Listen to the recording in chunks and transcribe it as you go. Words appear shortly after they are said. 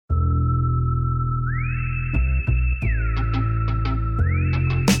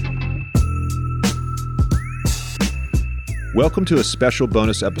Welcome to a special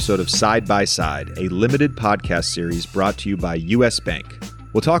bonus episode of Side by Side, a limited podcast series brought to you by U.S. Bank.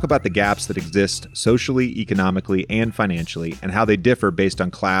 We'll talk about the gaps that exist socially, economically, and financially, and how they differ based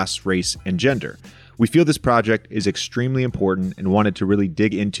on class, race, and gender. We feel this project is extremely important and wanted to really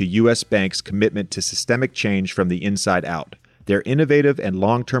dig into U.S. Bank's commitment to systemic change from the inside out. Their innovative and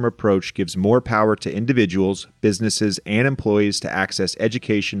long-term approach gives more power to individuals, businesses, and employees to access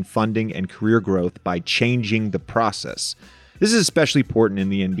education, funding, and career growth by changing the process. This is especially important in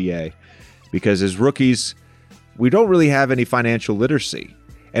the NBA because as rookies, we don't really have any financial literacy.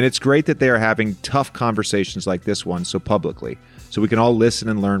 And it's great that they are having tough conversations like this one so publicly, so we can all listen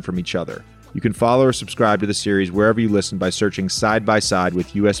and learn from each other. You can follow or subscribe to the series wherever you listen by searching Side by Side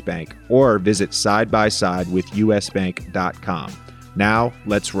with U.S. Bank or visit sidebysidewithusbank.com. Now,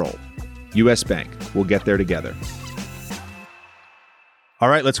 let's roll. U.S. Bank. We'll get there together. All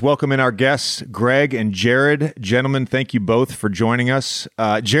right, let's welcome in our guests, Greg and Jared. Gentlemen, thank you both for joining us.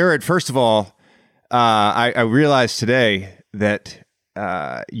 Jared, first of all, I realized today that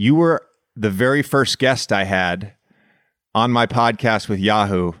you were the very first guest I had on my podcast with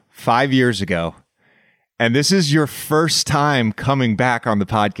Yahoo 5 years ago. And this is your first time coming back on the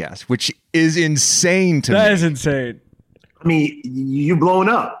podcast, which is insane to me. That is insane. I mean, you've blown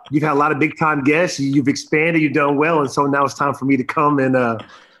up. You've had a lot of big time guests. You've expanded. You've done well. And so now it's time for me to come and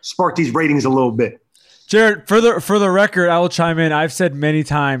spark these ratings a little bit. Jared, for the record, I will chime in. I've said many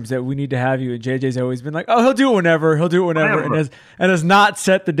times that we need to have you, and JJ's always been like, "Oh, he'll do it whenever. He'll do it whenever," and has not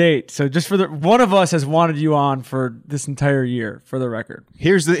set the date. So just one of us has wanted you on for this entire year. For the record,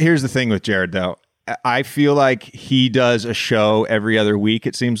 here's the thing with Jared though. I feel like he does a show every other week.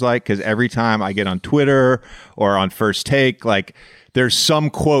 It seems like because every time I get on Twitter or on First Take, like there's some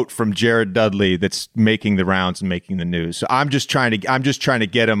quote from Jared Dudley that's making the rounds and making the news. So I'm just trying to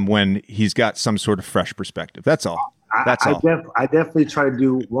get him when he's got some sort of fresh perspective. That's all. I definitely try to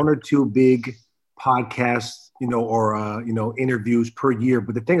do one or two big podcasts, or interviews per year.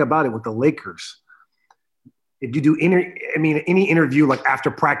 But the thing about it with the Lakers, if you do any interview like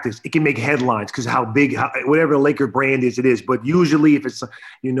after practice, it can make headlines because whatever the Laker brand is, it is. But usually if it's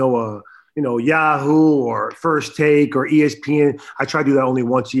Yahoo or First Take or ESPN, I try to do that only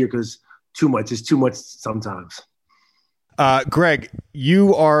once a year because it's too much sometimes. Greg,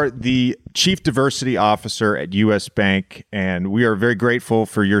 you are the Chief Diversity Officer at U.S. Bank, and we are very grateful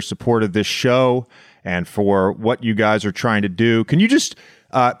for your support of this show and for what you guys are trying to do. Can you just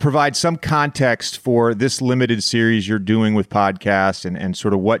provide some context for this limited series you're doing with podcasts and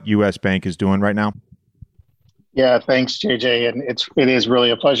sort of what U.S. Bank is doing right now? Yeah, thanks, JJ. And it is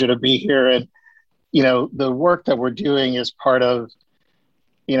really a pleasure to be here. And, the work that we're doing is part of,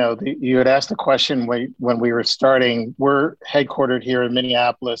 you had asked the question when we were starting. We're headquartered here in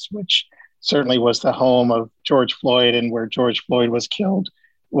Minneapolis, which certainly was the home of George Floyd and where George Floyd was killed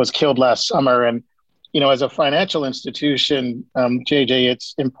last summer. And, as a financial institution, JJ,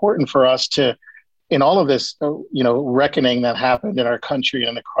 it's important for us to, in all of this, reckoning that happened in our country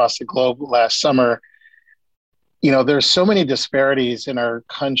and across the globe last summer, there's so many disparities in our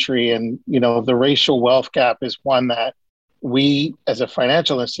country, and, the racial wealth gap is one that we as a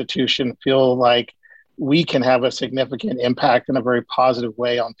financial institution feel like we can have a significant impact in a very positive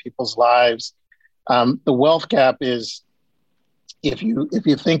way on people's lives. The wealth gap is, if you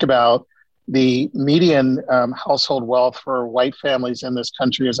think about the median household wealth for white families in this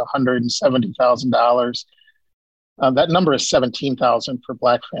country is $170,000. That number is $17,000 for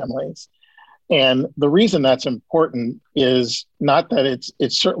Black families. And the reason that's important is not that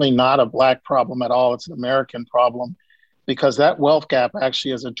it's certainly not a Black problem at all. It's an American problem because that wealth gap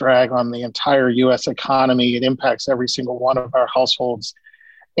actually is a drag on the entire U.S. economy. It impacts every single one of our households.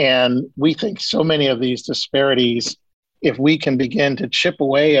 And we think so many of these disparities, if we can begin to chip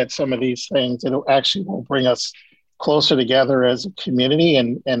away at some of these things, it actually will bring us closer together as a community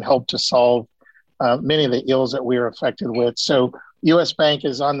and help to solve many of the ills that we are affected with. So U.S. Bank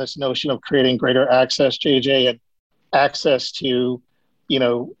is on this notion of creating greater access, JJ, and access to,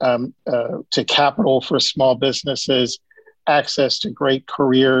 to capital for small businesses, access to great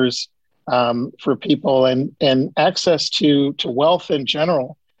careers for people, and access to wealth in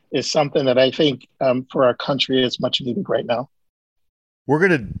general is something that I think for our country is much needed right now. We're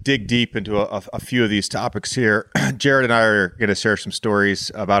going to dig deep into a few of these topics here. Jared and I are going to share some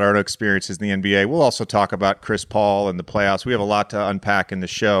stories about our own experiences in the NBA. We'll also talk about Chris Paul and the playoffs. We have a lot to unpack in the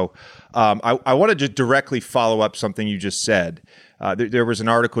show. I want to just directly follow up something you just said. There was an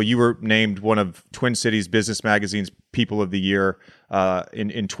article, you were named one of Twin Cities Business Magazine's People of the Year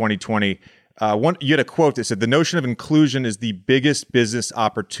in 2020. You had a quote that said, "The notion of inclusion is the biggest business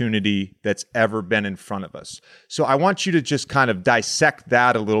opportunity that's ever been in front of us." So I want you to just kind of dissect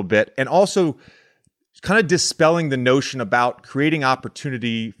that a little bit, and also kind of dispelling the notion about creating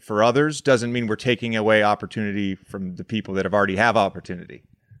opportunity for others doesn't mean we're taking away opportunity from the people that already have opportunity.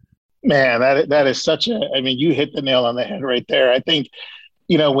 Man, that is such a, I mean, you hit the nail on the head right there. I think,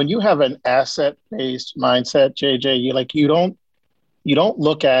 when you have an asset-based mindset, JJ, you don't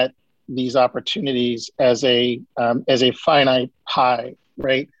look at these opportunities as a finite pie,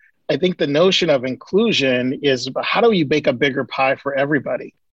 right? I think the notion of inclusion is how do you make a bigger pie for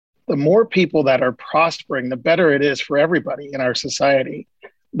everybody? The more people that are prospering, the better it is for everybody in our society.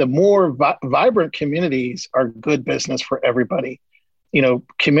 The more vibrant communities are good business for everybody.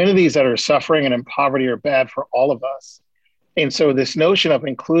 Communities that are suffering and in poverty are bad for all of us. And so this notion of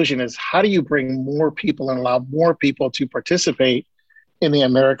inclusion is how do you bring more people and allow more people to participate in the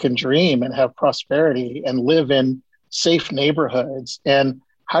American dream and have prosperity and live in safe neighborhoods? And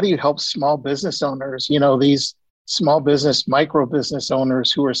how do you help small business owners, these small business, micro business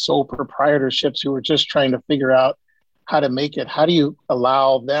owners who are sole proprietorships, who are just trying to figure out how to make it? How do you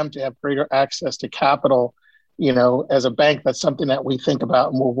allow them to have greater access to capital? As a bank, that's something that we think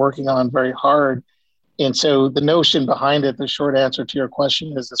about and we're working on very hard. And so the notion behind it, the short answer to your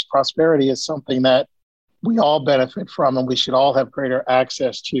question is this prosperity is something that we all benefit from and we should all have greater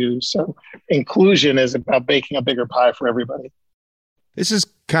access to. So inclusion is about baking a bigger pie for everybody. This is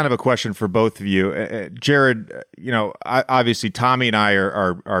kind of a question for both of you. Jared, obviously Tommy and I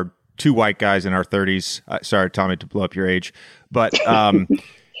are two white guys in our 30s. Sorry, Tommy, to blow up your age. But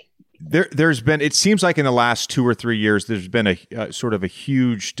there's been, it seems like in the last 2 or 3 years, there's been a sort of a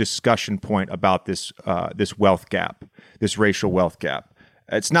huge discussion point about this wealth gap, this racial wealth gap.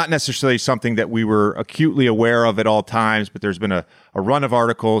 It's not necessarily something that we were acutely aware of at all times, but there's been a run of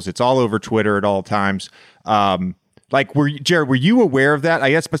articles. It's all over Twitter at all times. Jared, were you aware of that? I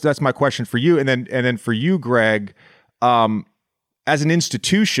guess that's my question for you. And then for you, Greg, as an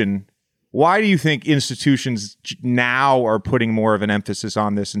institution, why do you think institutions now are putting more of an emphasis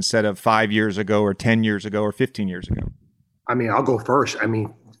on this instead of 5 years ago or 10 years ago or 15 years ago? I mean, I'll go first. I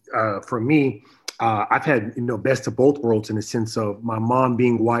mean, for me, I've had, best of both worlds in the sense of my mom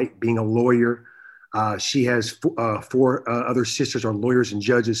being white, being a lawyer. She has 4 other sisters are lawyers and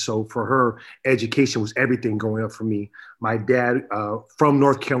judges. So for her, education was everything growing up for me. My dad, from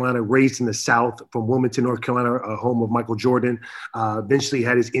North Carolina, raised in the South, from Wilmington, North Carolina, home of Michael Jordan, eventually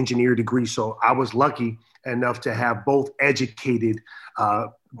had his engineer degree. So I was lucky enough to have both educated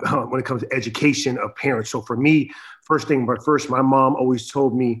when it comes to education of parents. So for me, my mom always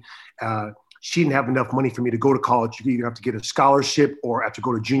told me, she didn't have enough money for me to go to college. You either have to get a scholarship or have to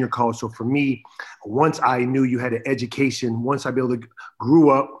go to junior college. So for me, once I knew you had an education, once I be able to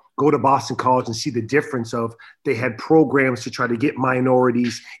grew up, go to Boston College and see the difference of they had programs to try to get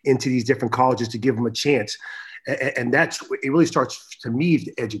minorities into these different colleges to give them a chance. And it really starts to me,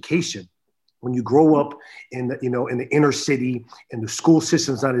 the education. When you grow up in the inner city and the school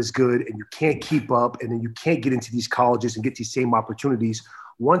system's not as good and you can't keep up and then you can't get into these colleges and get these same opportunities.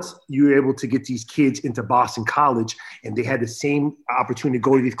 Once you're able to get these kids into Boston College and they had the same opportunity to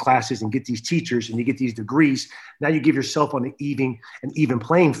go to these classes and get these teachers and you get these degrees, now you give yourself on an even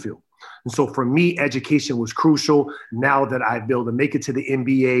playing field. And so for me, education was crucial. Now that I've been able to make it to the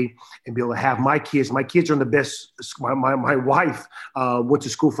NBA and be able to have my kids are in the best. My wife went to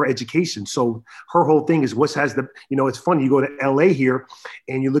school for education. So her whole thing is it's funny. You go to LA here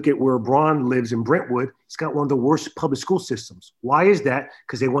and you look at where Braun lives in Brentwood. It's got one of the worst public school systems. Why is that?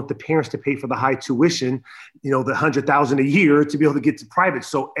 Because they want the parents to pay for the high tuition, the $100,000 a year to be able to get to private.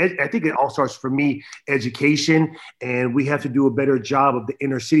 So I think it all starts for me, education, and we have to do a better job of the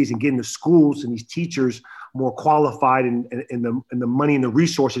inner cities and getting the schools and these teachers more qualified and the money and the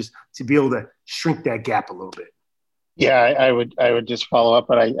resources to be able to shrink that gap a little bit. Yeah, I would just follow up,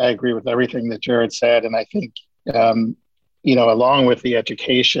 but I agree with everything that Jared said, and I think along with the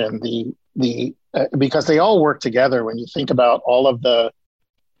education, because they all work together. When you think about all of the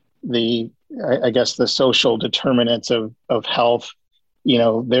social determinants of health,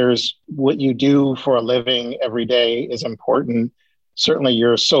 there's what you do for a living every day is important. Certainly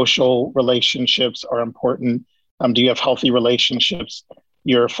your social relationships are important. Do you have healthy relationships?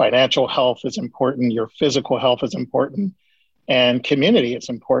 Your financial health is important. Your physical health is important. And community is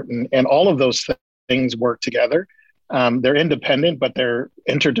important. And all of those things work together. They're independent, but they're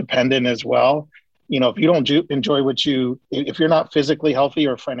interdependent as well. If you don't enjoy if you're not physically healthy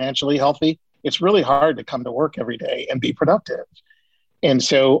or financially healthy, it's really hard to come to work every day and be productive. And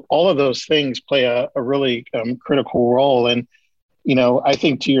so all of those things play a really critical role. And I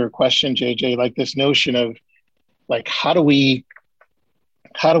think to your question, JJ, like this notion of like, how do we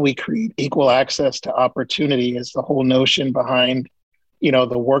create equal access to opportunity is the whole notion behind,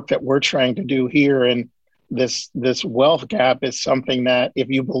 the work that we're trying to do here. And this wealth gap is something that if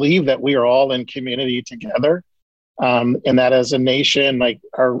you believe that we are all in community together, and that as a nation, like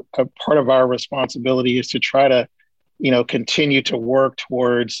a part of our responsibility is to try to, continue to work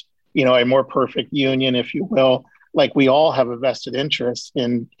towards, a more perfect union, if you will. Like we all have a vested interest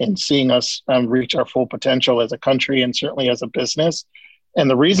in seeing us reach our full potential as a country and certainly as a business. And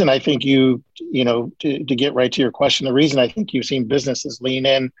the reason I think to get right to your question, the reason I think you've seen businesses lean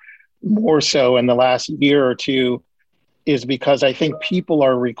in more so in the last year or two is because I think people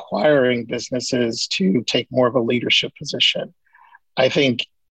are requiring businesses to take more of a leadership position. I think,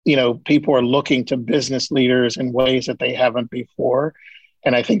 people are looking to business leaders in ways that they haven't before.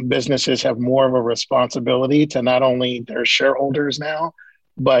 And I think businesses have more of a responsibility to not only their shareholders now,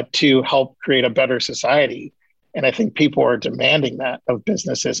 but to help create a better society. And I think people are demanding that of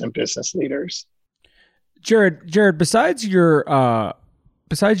businesses and business leaders. Jared, besides your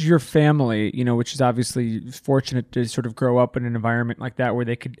family, which is obviously fortunate to sort of grow up in an environment like that where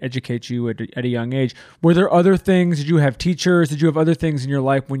they could educate you at a young age, were there other things? Did you have teachers? Did you have other things in your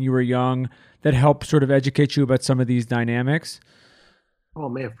life when you were young that helped sort of educate you about some of these dynamics? Oh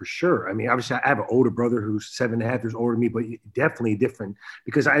man, for sure. I mean, obviously I have an older brother who's 7.5 years older than me, but definitely different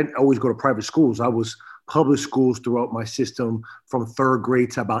because I didn't always go to private schools. I was public schools throughout my system from third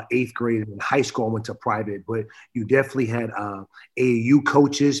grade to about eighth grade. And in high school, I went to private, but you definitely had AAU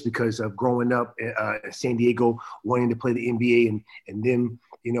coaches because of growing up in San Diego, wanting to play the NBA and then,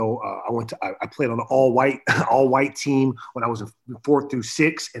 I played on an all white team when I was in 4th through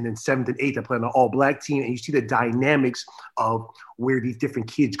 6th, and then 7th and 8th, I played on an all black team. And you see the dynamics of where these different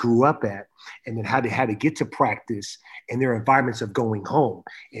kids grew up at, and then how they had to get to practice and their environments of going home.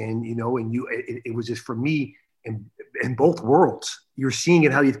 And, it was just for me in both worlds. You're seeing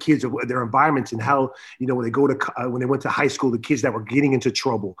it, how these kids are, their environments and how, when they go to, when they went to high school, the kids that were getting into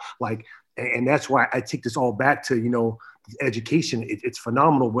trouble, and that's why I take this all back to, education. It's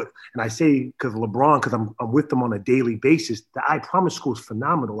phenomenal. And I say because LeBron, because I'm with them on a daily basis, the I Promise School is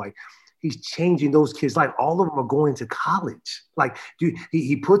phenomenal. Like he's changing those kids' life. All of them are going to college. Like, dude,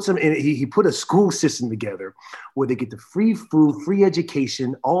 he puts them in. He put a school system together where they get the free food, free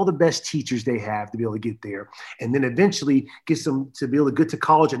education, all the best teachers they have to be able to get there, and then eventually gets them to be able to get to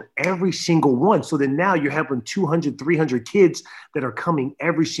college in every single one. So then now you're having 200, 300 kids that are coming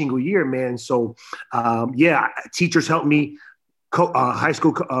every single year, man. So, teachers help me. High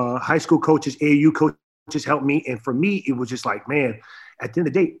school coaches, AAU coaches helped me, and for me, it was just like, man. At the end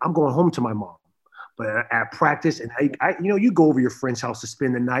of the day, I'm going home to my mom. But at practice, and you go over your friend's house to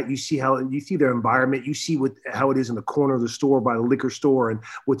spend the night. You see their environment. You see how it is in the corner of the store by the liquor store, and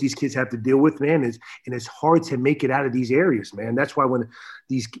what these kids have to deal with, man. And it's hard to make it out of these areas, man. That's why when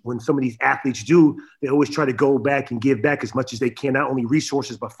some of these athletes do, they always try to go back and give back as much as they can, not only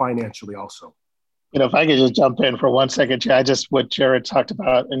resources but financially also. If I could just jump in for 1 second, what Jared talked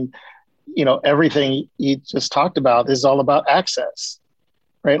about, and everything he just talked about is all about access.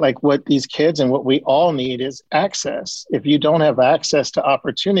 Right? Like what these kids and what we all need is access. If you don't have access to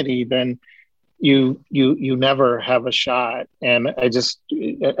opportunity, then you never have a shot. And I just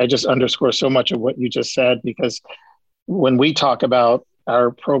underscore so much of what you just said, because when we talk about our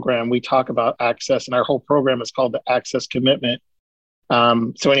program, we talk about access, and our whole program is called the Access Commitment.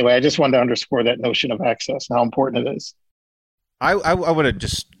 So anyway, I just wanted to underscore that notion of access and how important it is. I want to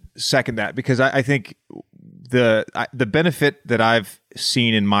just second that, because I think the benefit that I've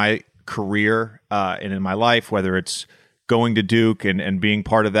seen in my career and in my life, whether it's going to Duke and being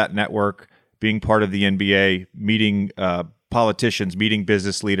part of that network, being part of the NBA, meeting politicians, meeting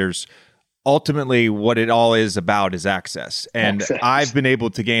business leaders, ultimately what it all is about is access. And I've been able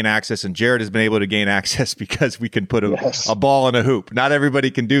to gain access, and Jared has been able to gain access because we can put a ball in a hoop. Not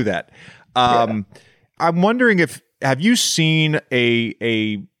everybody can do that. I'm wondering have you seen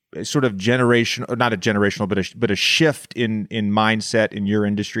a sort of generation, or not a generational, but a shift in mindset in your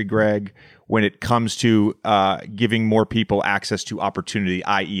industry, Greg, when it comes to giving more people access to opportunity,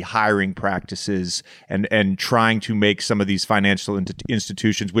 i.e. hiring practices and trying to make some of these financial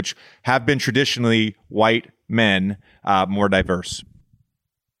institutions, which have been traditionally white men, more diverse?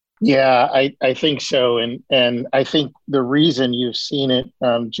 Yeah, I think so. And I think the reason you've seen it,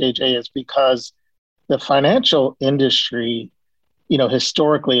 JJ, is because the financial industry,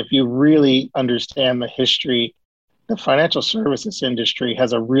 historically, if you really understand the history, the financial services industry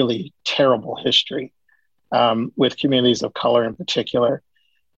has a really terrible history with communities of color in particular.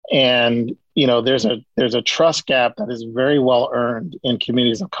 And, there's a trust gap that is very well earned in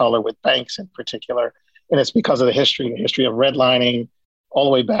communities of color with banks in particular. And it's because of the history of redlining all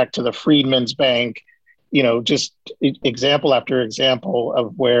the way back to the Freedmen's Bank, just example after example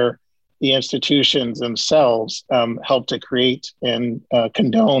of where the institutions themselves helped to create and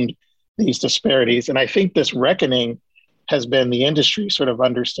condone these disparities. And I think this reckoning has been the industry sort of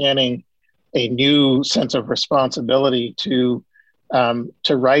understanding a new sense of responsibility to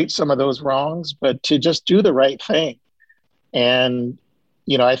right some of those wrongs, but to just do the right thing. And,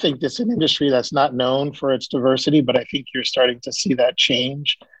 I think this is an industry that's not known for its diversity, but I think you're starting to see that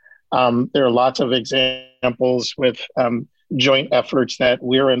change. There are lots of examples with joint efforts that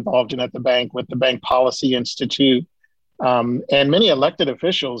we're involved in at the bank with the Bank Policy Institute. And many elected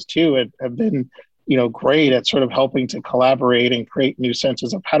officials too have been, great at sort of helping to collaborate and create new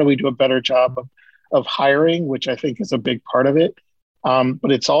senses of how do we do a better job of hiring, which I think is a big part of it.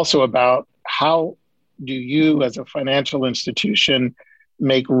 But it's also about how do you as a financial institution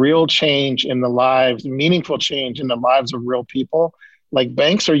make real change in the lives, meaningful change in the lives of real people. Like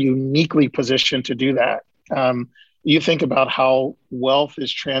banks are uniquely positioned to do that. You think about how wealth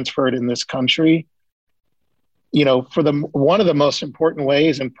is transferred in this country, for one of the most important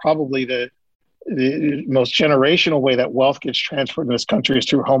ways and probably the most generational way that wealth gets transferred in this country is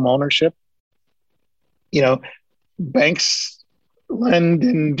through home ownership. Banks lend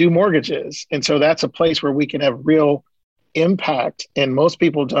and do mortgages. And so that's a place where we can have real impact. And most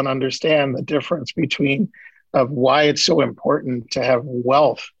people don't understand the difference between of why it's so important to have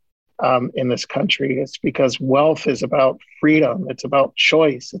wealth in this country. It's because wealth is about freedom. It's about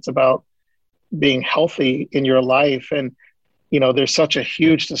choice. It's about being healthy in your life. And, there's such a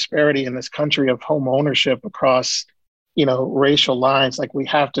huge disparity in this country of home ownership across, racial lines. Like we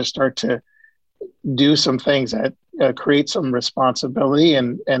have to start to do some things that create some responsibility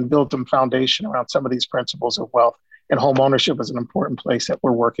and build some foundation around some of these principles of wealth. And home ownership is an important place that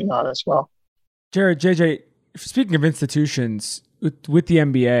we're working on as well. Jared, JJ, speaking of institutions, with the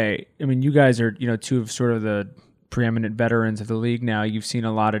NBA, I mean, you guys are, two of sort of the preeminent veterans of the league now. You've seen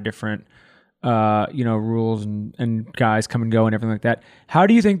a lot of different, rules and guys come and go and everything like that. How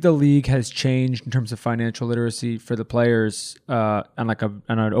do you think the league has changed in terms of financial literacy for the players on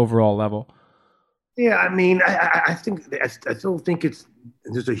an overall level? Yeah, I mean, I still think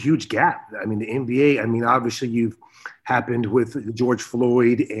there's a huge gap. I mean, the NBA, obviously you've happened with George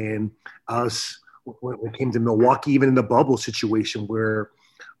Floyd and us when it came to Milwaukee, even in the bubble situation where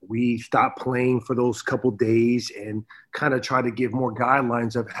we stopped playing for those couple days and kind of try to give more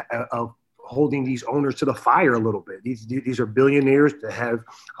guidelines of holding these owners to the fire a little bit. These are billionaires that have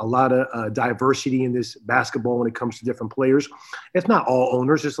a lot of diversity in this basketball when it comes to different players. It's not all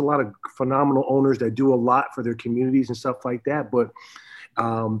owners. There's a lot of phenomenal owners that do a lot for their communities and stuff like that. But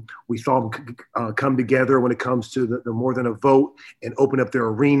we saw them come together when it comes to the more than a vote and open up their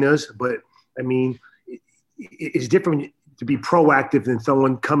arenas. But, I mean, it's different to be proactive than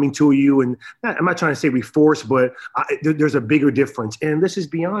someone coming to you. And I'm not trying to say we force, but there's a bigger difference. And let's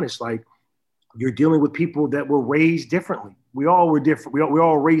just be honest, like, you're dealing with people that were raised differently. We all were different. We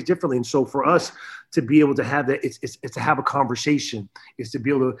all raised differently. And so for us to be able to have that, it's to have a conversation. It's to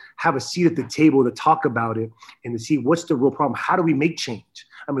be able to have a seat at the table to talk about it and to see what's the real problem. How do we make change?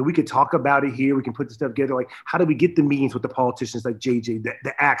 I mean, we could talk about it here. We can put the stuff together. Like, how do we get the meetings with the politicians like JJ,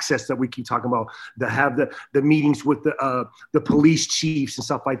 the access that we keep talking about, to have the meetings with the police chiefs and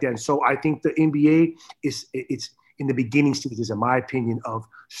stuff like that. And so I think the NBA it's in the beginning stages, in my opinion, of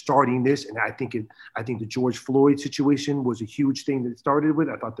starting this. And I think the George Floyd situation was a huge thing that it started with.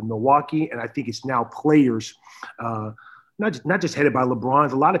 I thought the Milwaukee, and I think it's now players, not just headed by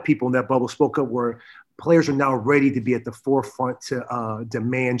LeBron. A lot of people in that bubble spoke up where players are now ready to be at the forefront to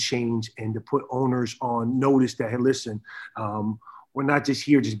demand change and to put owners on notice that, hey, listen, we're not just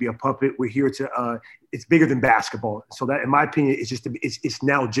here just to be a puppet. We're here to, it's bigger than basketball. So that, in my opinion, it's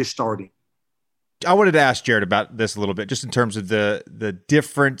now just starting. I wanted to ask Jared about this a little bit, just in terms of the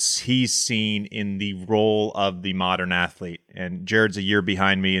difference he's seen in the role of the modern athlete. And Jared's a year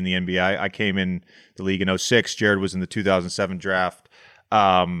behind me in the NBA. I came in the league in 2006. Jared was in the 2007 draft.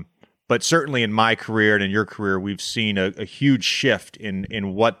 But certainly in my career and in your career, we've seen a huge shift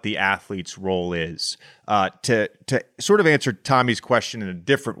in what the athlete's role is. To sort of answer Tommy's question in a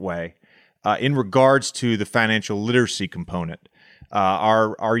different way, in regards to the financial literacy component,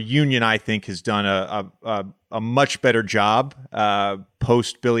 our union, I think, has done a much better job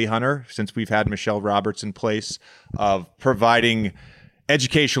post Billy Hunter, since we've had Michelle Roberts in place, of providing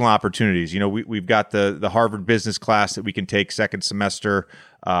educational opportunities. You know, we've got the Harvard business class that we can take second semester.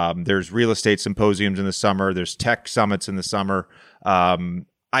 There's real estate symposiums in the summer. There's tech summits in the summer.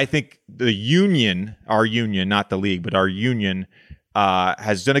 I think the union, our union, not the league, but our union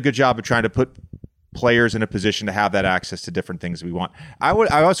has done a good job of trying to put players in a position to have that access to different things we want. I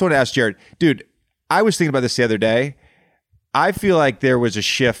also want to ask Jared, dude, I was thinking about this the other day. I feel like there was a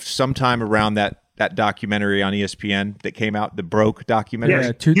shift sometime around that documentary on ESPN that came out, the Broke documentary.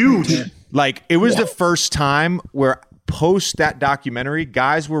 Yeah, huge. Like, it was the first time where post that documentary,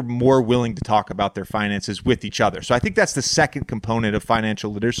 guys were more willing to talk about their finances with each other. So I think that's the second component of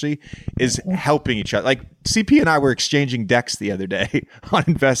financial literacy, is helping each other. Like, CP and I were exchanging decks the other day on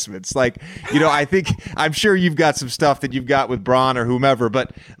investments. Like, I'm sure you've got some stuff that you've got with Braun or whomever,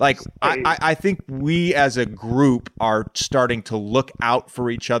 but like, I think we as a group are starting to look out for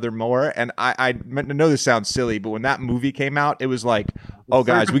each other more. And I know this sounds silly, but when that movie came out, it was like, oh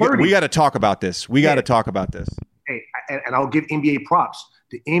guys, we got to talk about this. We got to talk about this. Hey, and I'll give NBA props.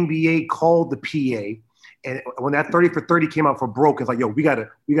 The NBA called the PA, and when that 30 for 30 came out for Broke, it's like, yo, we gotta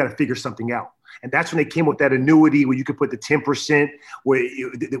figure something out. And that's when they came with that annuity where you could put the 10% where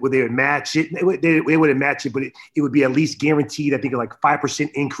they would match it. They wouldn't match it, but it would be at least guaranteed. I think like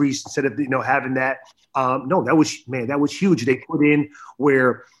 5% increase instead of having that. No, that was huge. They put in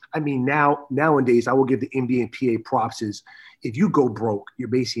where, I mean, nowadays I will give the NBA and PA props is, if you go broke, you're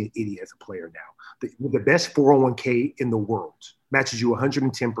basically an idiot as a player now. The best 401k in the world matches you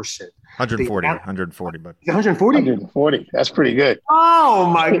 110%. 140 bucks. 140? 140. That's pretty good. Oh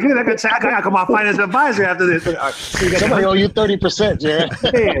my goodness. I got to come my finance advisor after this. Somebody owe you 30%, Jared.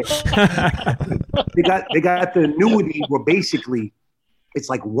 They got the annuity where basically it's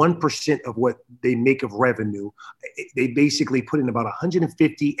like 1% of what they make of revenue. They basically put in about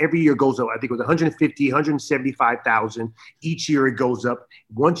 150. Every year goes up. I think it was 150, 175,000. Each year it goes up.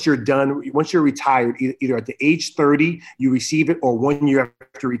 Once you're done, once you're retired, either at the age 30, you receive it, or 1 year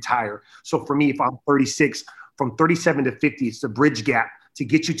after retire. So for me, if I'm 36, from 37 to 50, it's the bridge gap to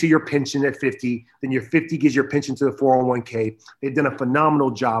get you to your pension at 50. Then your 50 gives your pension to the 401k. They've done a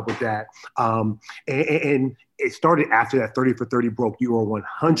phenomenal job with that. And it started after that 30 for 30 broke. You are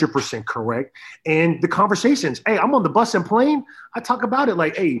 100% correct. And the conversations, hey, I'm on the bus and plane. I talk about it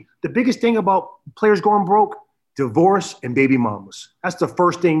like, hey, the biggest thing about players going broke, divorce and baby mamas. That's the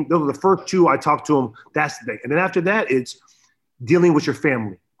first thing. Those are the first two I talk to them. That's the thing. And then after that, it's dealing with your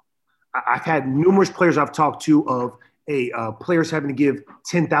family. I've had numerous players I've talked to of, players having to give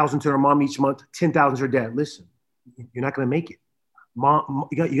 $10,000 to their mom each month, $10,000 to their dad. Listen, you're not going to make it. Mom,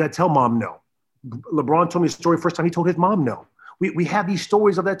 you got to tell mom no. LeBron told me a story first time he told his mom no. We have these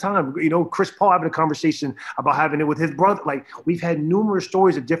stories of that time. Chris Paul having a conversation about having it with his brother. Like, we've had numerous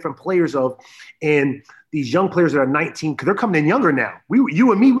stories of different players and these young players that are 19, because they're coming in younger now.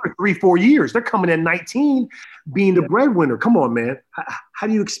 You and me were 3-4 years. They're coming in 19, being the breadwinner. Come on, man. How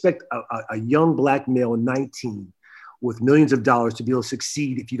do you expect a young black male 19 with millions of dollars to be able to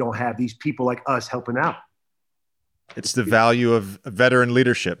succeed if you don't have these people like us helping out? It's the value of veteran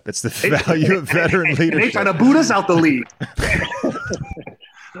leadership. It's the value of veteran leadership. They're trying to boot us out the league.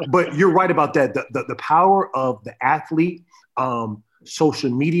 But you're right about that. The power of the athlete,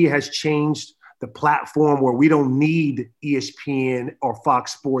 social media has changed the platform where we don't need ESPN or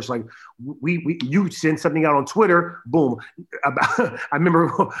Fox Sports. Like you send something out on Twitter, boom. I remember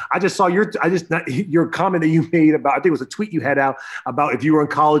I just saw your comment that you made about, I think it was a tweet you had out about if you were in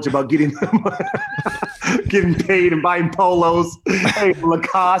college about getting getting paid and buying polos, hey,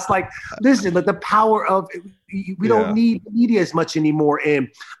 Lacoste. Like, listen, the power of we don't need media as much anymore. And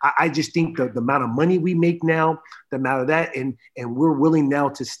I just think the amount of money we make now, the amount of that, and we're willing now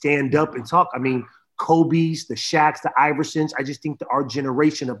to stand up and talk. I mean, Kobe's, the Shaqs, the Iversons. I just think that our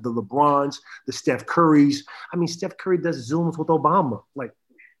generation of the LeBrons, the Steph Currys. I mean, Steph Curry does Zooms with Obama. Like,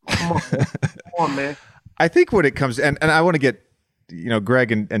 come on, man. Come on, man. I think when it comes, and I want to get,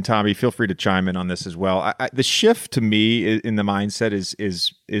 Greg and Tommy, feel free to chime in on this as well. The shift to me in the mindset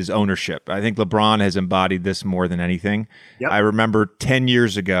is ownership. I think LeBron has embodied this more than anything. Yep. I remember 10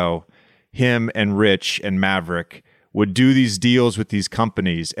 years ago, him and Rich and Maverick would do these deals with these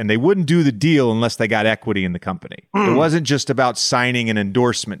companies, and they wouldn't do the deal unless they got equity in the company. It wasn't just about signing an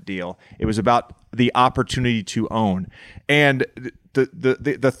endorsement deal. It was about the opportunity to own. And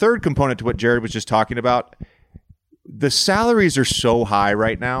the third component to what Jared was just talking about, the salaries are so high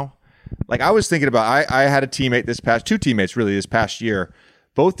right now. Like, I was thinking about, I had a teammate two teammates really this past year.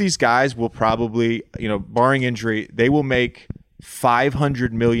 Both these guys will probably, barring injury, they will make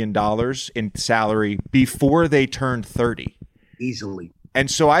 $500 million in salary before they turn 30. Easily.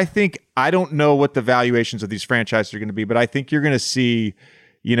 And so I don't know what the valuations of these franchises are going to be, but I think you're going to see,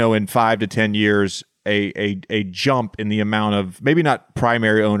 in 5 to 10 years, a jump in the amount of, maybe not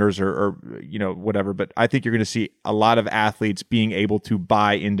primary owners or whatever, but I think you're going to see a lot of athletes being able to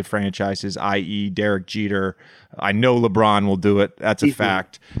buy into franchises, i.e. Derek Jeter. I know LeBron will do it. That's a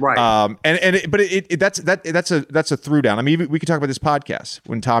fact. Right. That's a through down. I mean, we could talk about this podcast.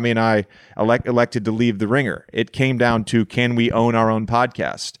 When Tommy and I elected to leave the Ringer, it came down to, can we own our own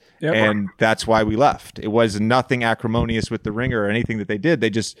podcast? Yep. And that's why we left. It was nothing acrimonious with the Ringer or anything that they did.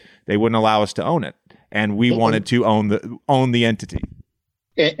 They wouldn't allow us to own it, and we wanted to own the entity.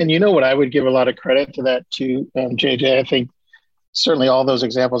 And you know what? I would give a lot of credit to that too, JJ. I think certainly all those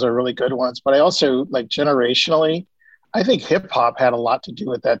examples are really good ones, but I also, like, generationally, I think hip hop had a lot to do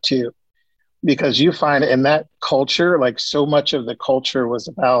with that too, because you find in that culture, like, so much of the culture was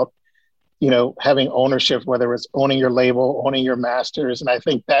about, having ownership, whether it was owning your label, owning your masters. And I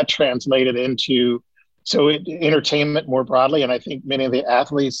think that translated into entertainment more broadly. And I think many of the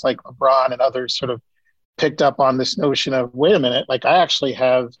athletes like LeBron and others sort of picked up on this notion of, wait a minute, like, I actually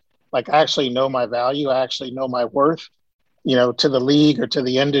know my value. I actually know my worth, to the league or to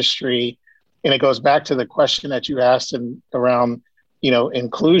the industry. And it goes back to the question that you asked around,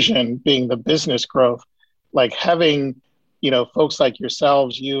 inclusion being the business growth, like having, folks like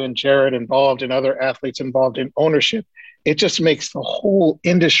yourselves, you and Jared involved, and other athletes involved in ownership. It just makes the whole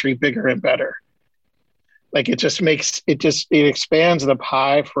industry bigger and better. Like, it expands the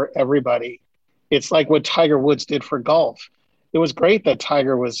pie for everybody. It's like what Tiger Woods did for golf. It was great that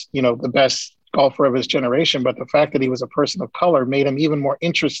Tiger was, the best golfer of his generation, but the fact that he was a person of color made him even more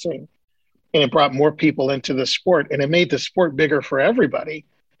interesting. And it brought more people into the sport, and it made the sport bigger for everybody.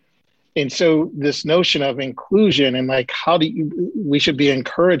 And so this notion of inclusion and, like, we should be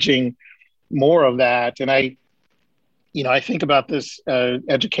encouraging more of that. And I think about this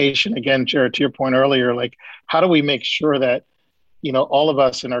education again, Jared, to your point earlier, like, how do we make sure that, all of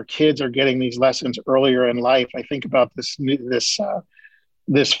us and our kids are getting these lessons earlier in life? I think about this fintech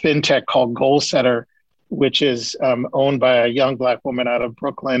called Goalsetter, which is owned by a young Black woman out of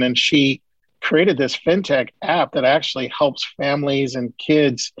Brooklyn. And she created this fintech app that actually helps families and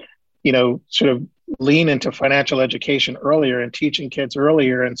kids, sort of lean into financial education earlier and teaching kids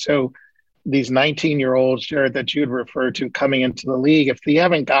earlier. And so these 19-year-olds, Jared, that you'd referred to coming into the league, if they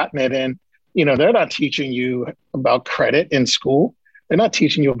haven't gotten it in, they're not teaching you about credit in school. They're not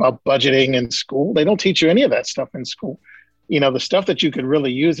teaching you about budgeting in school. They don't teach you any of that stuff in school. The stuff that you could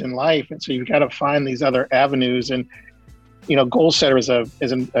really use in life. And so you've got to find these other avenues. And, Goalsetter is a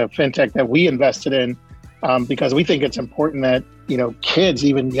fintech that we invested in because we think it's important that, kids,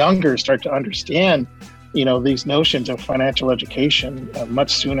 even younger, start to understand, these notions of financial education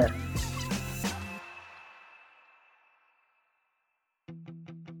much sooner.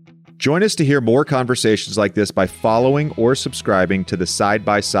 Join us to hear more conversations like this by following or subscribing to the Side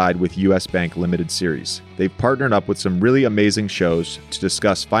by Side with US Bank Limited series. They've partnered up with some really amazing shows to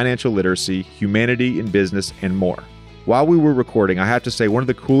discuss financial literacy, humanity in business, and more. While we were recording, I have to say one of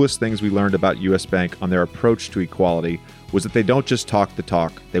the coolest things we learned about US Bank on their approach to equality was that they don't just talk the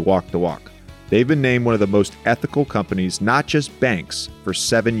talk, they walk the walk. They've been named one of the most ethical companies, not just banks, for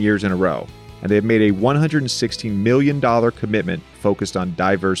 7 years in a row. And they've made a $116 million commitment focused on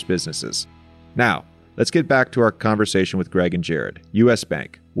diverse businesses. Now, let's get back to our conversation with Greg and Jared. US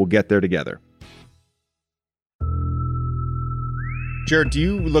Bank. We'll get there together. Jared, do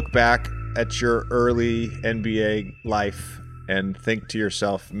you look back at your early NBA life and think to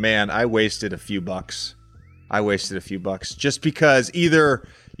yourself, man, I wasted a few bucks. Just because either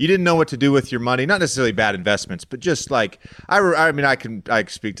you didn't know what to do with your money, not necessarily bad investments, but just like, I can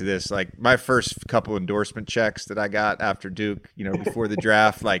speak to this, like my first couple endorsement checks that I got after Duke, before the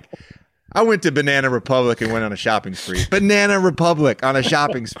draft, like I went to Banana Republic and went on a shopping spree.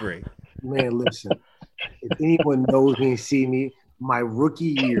 Man, listen, if anyone knows me and see me, my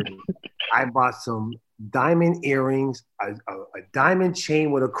rookie year, I bought some diamond earrings, a diamond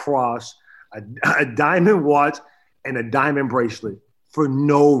chain with a cross, a diamond watch, and a diamond bracelet for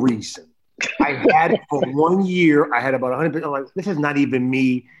no reason. I had it for 1 year. I had about 100. I'm like, this is not even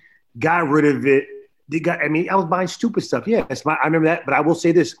me. Got rid of it. I was buying stupid stuff. Yeah, I remember that. But I will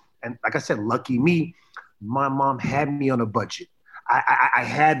say this, and like I said, lucky me, my mom had me on a budget. I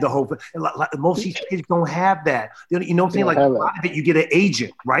had the whole thing. Most of these kids don't have that. You know what I'm saying? Like a lot of it, you get an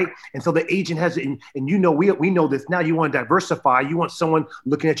agent, right? And so the agent has it, and we know this now. You want to diversify. You want someone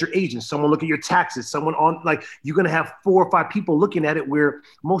looking at your agent, someone looking at your taxes, someone on, like, you're gonna have 4 or 5 people looking at it. Where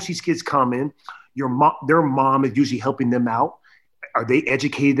most of these kids come in, their mom is usually helping them out. Are they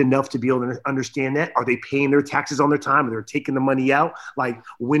educated enough to be able to understand that? Are they paying their taxes on their time? Are they taking the money out? Like,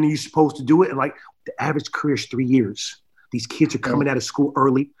 when are you supposed to do it? And like, the average career is 3 years. These kids are coming out of school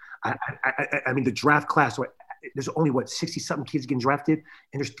early. I mean, the draft class, there's only 60 something kids getting drafted,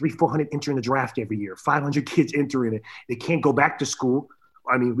 and there's 400 entering the draft every year. 500 kids entering it. They can't go back to school.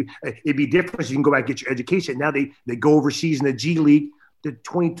 I mean, it'd be different. So you can go back and get your education. Now they go overseas in the G League. They're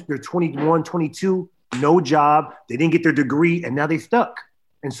 21, 22, no job. They didn't get their degree, and now they stuck.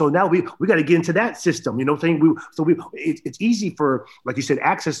 And so now we got to get into that system. You know what I'm saying? It's easy for, like you said,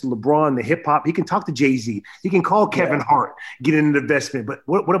 access to LeBron, the hip hop. He can talk to Jay-Z. He can call Kevin Hart, get an investment. But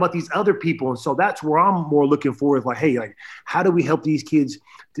what about these other people? And so that's where I'm more looking for is like, hey, like, how do we help these kids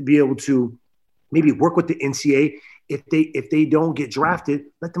to be able to maybe work with the NCAA? If they don't get drafted,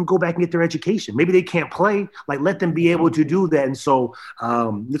 let them go back and get their education. Maybe they can't play. Like, let them be able to do that. And so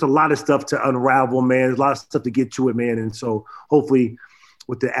there's a lot of stuff to unravel, man. There's a lot of stuff to get to it, man. And so hopefully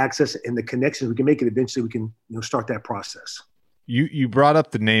with the access and the connections we can make it, eventually we can start that process. You brought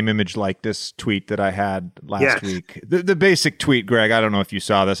up the name, image, likeness tweet that I had last week. The basic tweet, Greg, I don't know if you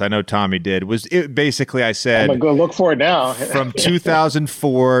saw this. I know Tommy did. Basically I said, I'm going to go look for it now. From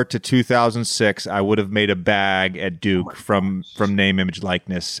 2004 to 2006, I would have made a bag at Duke from name, image,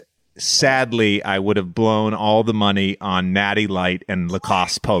 likeness. Sadly, I would have blown all the money on Natty Light and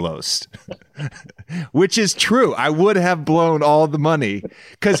Lacoste polos, which is true. I would have blown all the money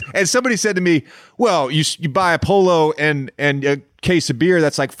and somebody said to me, well, you buy a polo and a case of beer,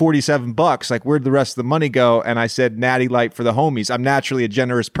 that's like $47. Like, where'd the rest of the money go? And I said, Natty Light for the homies. I'm naturally a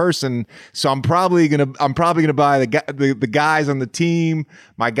generous person, so I'm probably gonna buy the guys on the team,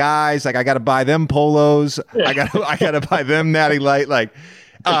 my guys. Like, I got to buy them polos. I got to buy them Natty Light. Like.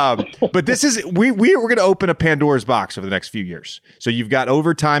 But this is we're going to open a Pandora's box over the next few years. So you've got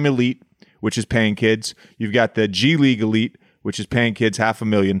Overtime Elite, which is paying kids. You've got the G League Elite, which is paying kids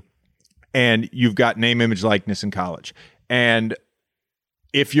 $500,000, and you've got name, image, likeness in college. And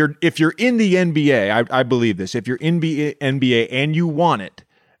if you're in the NBA, I believe this. If you're in the NBA and you want it,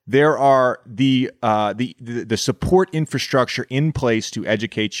 there are the support infrastructure in place to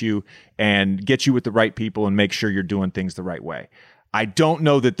educate you and get you with the right people and make sure you're doing things the right way. I don't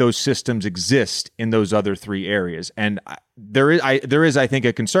know that those systems exist in those other three areas. And there is, I think,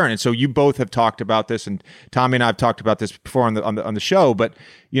 a concern. And so you both have talked about this, and Tommy and I have talked about this before on the show, but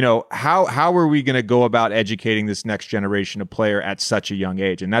how are we going to go about educating this next generation of player at such a young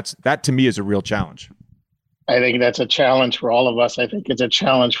age? And that to me is a real challenge. I think that's a challenge for all of us. I think it's a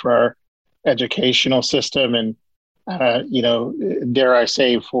challenge for our educational system, and dare I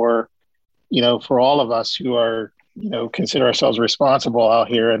say for all of us who are consider ourselves responsible out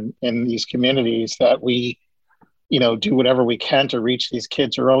here in these communities, that we, do whatever we can to reach these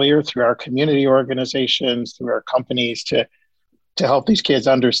kids earlier through our community organizations, through our companies, to help these kids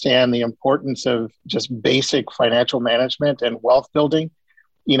understand the importance of just basic financial management and wealth building,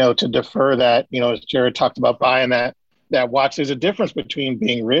 to defer that, as Jared talked about buying that watch. There's a difference between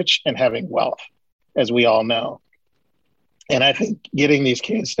being rich and having wealth, as we all know. And I think getting these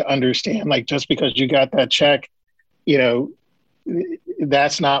kids to understand, like, just because you got that check,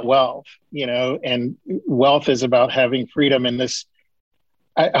 that's not wealth, and wealth is about having freedom. And this,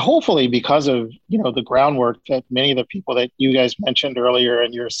 hopefully, because of, the groundwork that many of the people that you guys mentioned earlier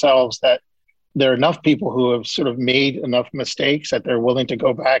and yourselves, that there are enough people who have sort of made enough mistakes that they're willing to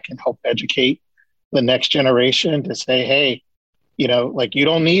go back and help educate the next generation to say, hey, like, you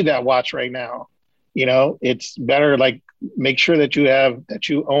don't need that watch right now. It's better, like, make sure that you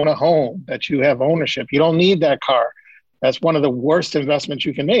own a home, that you have ownership. You don't need that car. That's one of the worst investments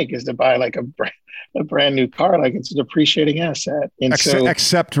you can make, is to buy like a brand new car. Like, it's a depreciating asset. And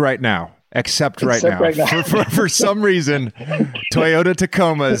except right now. For some reason, Toyota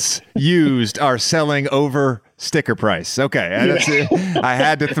Tacomas used are selling over sticker price. Okay. I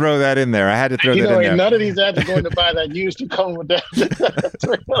had to throw that in there. None of these ads are going to buy that used Tacoma with that.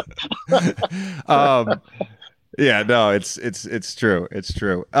 Yeah, no, it's true. It's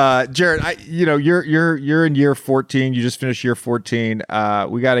true. Jared, you're in year 14. You just finished year 14.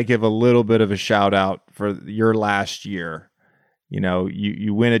 We got to give a little bit of a shout out for your last year.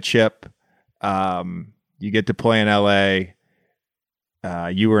 You win a chip. You get to play in LA.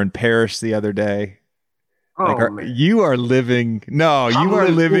 You were in Paris the other day. You are living. No, you are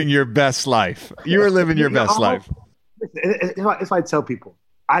living your best life. You are living your best life. If I tell people,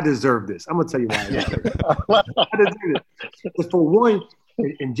 I deserve this. I'm gonna tell you why I deserve it. I deserve it. Because for one,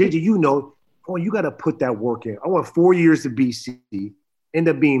 and JJ, you got to put that work in. I went 4 years to BC,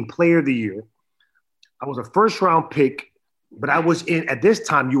 ended up being player of the year. I was a first round pick, but I was in, at this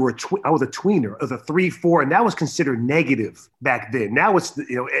time, I was a tweener. It was a 3-4, and that was considered negative back then. Now it's,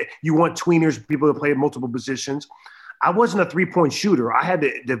 you want tweeners, people that play multiple positions. I wasn't a 3-point shooter. I had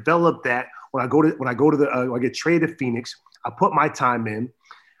to develop that when I get traded to Phoenix. I put my time in.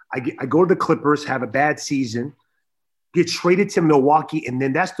 I go to the Clippers, have a bad season, get traded to Milwaukee, and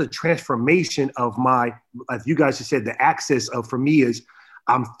then that's the transformation of my, as you guys have said, the access of for me is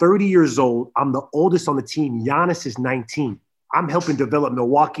I'm 30 years old. I'm the oldest on the team. Giannis is 19. I'm helping develop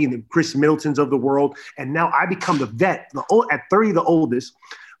Milwaukee and the Chris Middletons of the world, and now I become the vet. At 30, the oldest.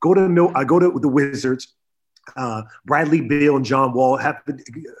 I go to the Wizards. Bradley Beal and John Wall have to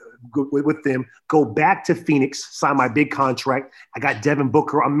go with them. Go back to Phoenix, sign my big contract. I got Devin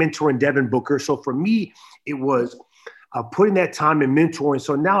Booker. I'm mentoring Devin Booker. So for me, it was putting that time in mentoring.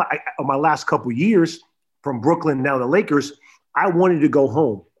 So now, my last couple of years from Brooklyn, now the Lakers, I wanted to go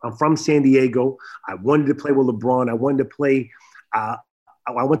home. I'm from San Diego. I wanted to play with LeBron. I wanted to play. I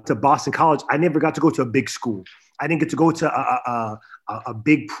went to Boston College. I never got to go to a big school. I didn't get to go to a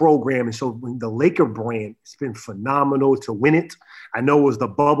big program. And so when the Laker brand, it's been phenomenal to win it. I know it was the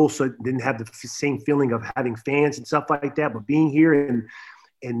bubble, so it didn't have the same feeling of having fans and stuff like that. But being here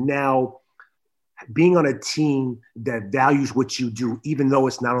and now being on a team that values what you do, even though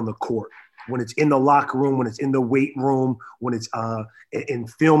it's not on the court, when it's in the locker room, when it's in the weight room, when it's in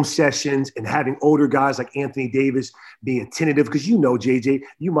film sessions, and having older guys like Anthony Davis being attentive. Because JJ,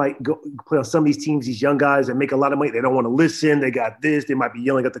 you might go play on some of these teams, these young guys that make a lot of money. They don't want to listen. They got this. They might be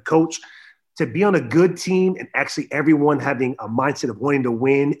yelling at the coach. To be on a good team and actually everyone having a mindset of wanting to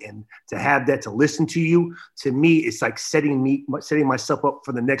win and to have that to listen to you, to me, it's like setting myself up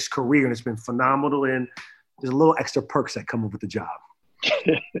for the next career. And it's been phenomenal. And there's a little extra perks that come with the job.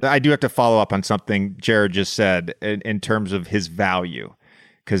 I do have to follow up on something Jared just said in terms of his value,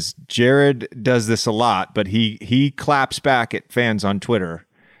 because Jared does this a lot, but he claps back at fans on Twitter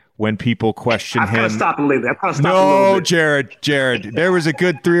when people question him. I've got to stop him lately. No, Jared, there was a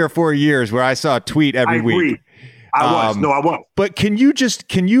good 3 or 4 years where I saw a tweet every week. I won't. But can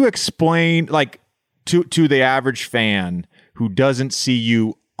you explain, like, to the average fan who doesn't see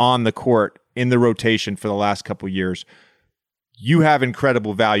you on the court in the rotation for the last couple of years? You have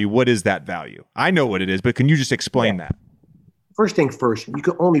incredible value. What is that value? I know what it is, but can you just explain that? First thing first, you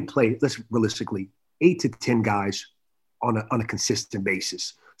can only play, let's realistically, 8 to 10 guys on a consistent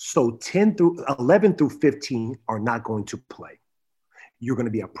basis. So 11 through 15 are not going to play. You're going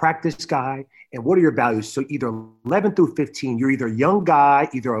to be a practice guy. And what are your values? So either 11 through 15, you're either a young guy,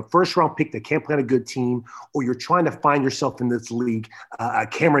 either a first-round pick that can't play on a good team, or you're trying to find yourself in this league,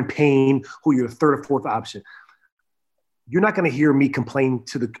 Cameron Payne, who you're the third or fourth option. You're not going to hear me complain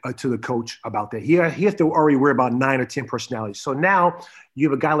to the coach about that. He has to already worry about 9 or 10 personalities. So now you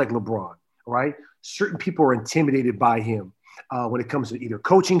have a guy like LeBron, right? Certain people are intimidated by him when it comes to either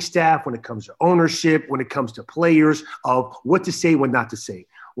coaching staff, when it comes to ownership, when it comes to players, of what to say, what not to say.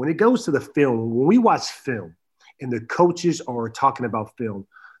 When it goes to the film, when we watch film and the coaches are talking about film,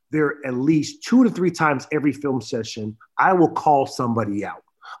 there at least 2 to 3 times every film session, I will call somebody out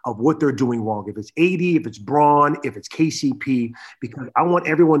of what they're doing wrong. If it's AD, if it's Braun, if it's KCP, because I want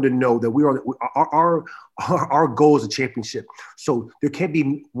everyone to know that our goal is a championship. So there can't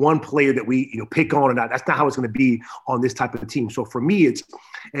be one player that we pick on or not. That's not how it's going to be on this type of team. So for me, it's,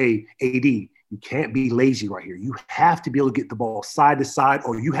 hey, AD, you can't be lazy right here. You have to be able to get the ball side to side,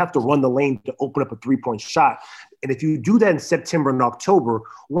 or you have to run the lane to open up a 3-point shot. And if you do that in September and October,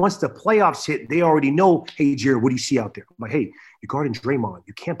 once the playoffs hit, they already know, hey, Jared, what do you see out there? I'm like, hey, you're guarding Draymond.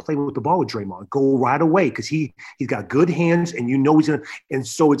 You can't play with the ball with Draymond. Go right away, because he's got good hands, and he's going to – and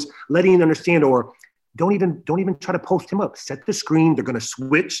so it's letting him understand, or don't even try to post him up. Set the screen. They're going to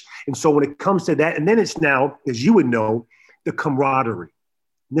switch. And so when it comes to that, and then it's now, as you would know, the camaraderie.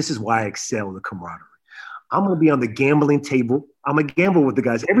 And this is why I excel in the camaraderie. I'm going to be on the gambling table. I'm going to gamble with the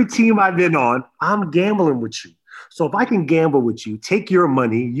guys. Every team I've been on, I'm gambling with you. So if I can gamble with you, take your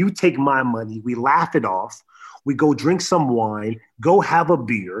money, you take my money, we laugh it off, we go drink some wine, go have a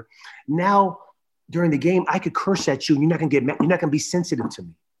beer. Now, during the game, I could curse at you and you're not going to get mad. You're not going to be sensitive to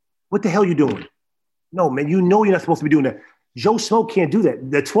me. What the hell are you doing? No, man, you're not supposed to be doing that. Joe Smoke can't do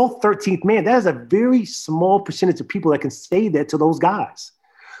that. The 12th, 13th man, that is a very small percentage of people that can say that to those guys.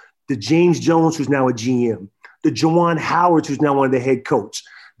 The James Jones, who's now a GM, the Juwan Howard, who's now one of the head coach,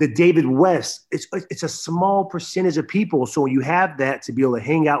 the David West, it's a small percentage of people. So when you have that to be able to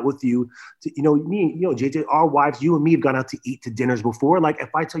hang out with you, me, JJ, our wives, you and me have gone out to eat to dinners before. Like if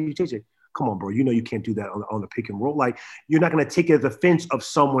I tell you, JJ, come on, bro, you can't do that on the pick and roll. Like you're not going to take it as offense of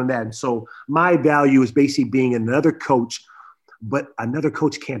someone that. And so my value is basically being another coach, but another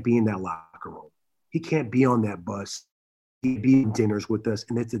coach can't be in that locker room. He can't be on that bus. He'd be in dinners with us,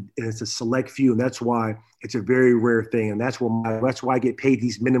 and it's a select few, and that's why it's a very rare thing, and that's why I get paid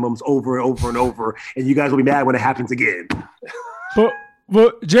these minimums over and over and over, and you guys will be mad when it happens again. But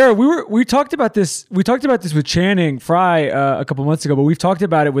Well, Jared, we talked about this. We talked about this with Channing Frye a couple months ago, but we've talked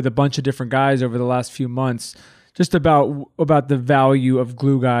about it with a bunch of different guys over the last few months, just about the value of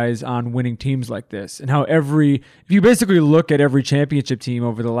glue guys on winning teams like this, and how if you basically look at every championship team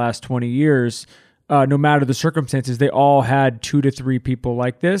over the last 20 years, no matter the circumstances, they all had 2 to 3 people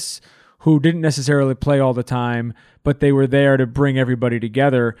like this who didn't necessarily play all the time, but they were there to bring everybody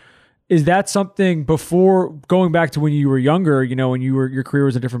together. Is that something, before going back to when you were younger, when your career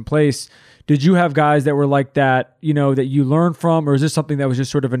was a different place, did you have guys that were like that, that you learned from, or is this something that was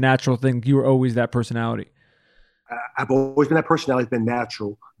just sort of a natural thing? You were always that personality? I've always been that personality. It's been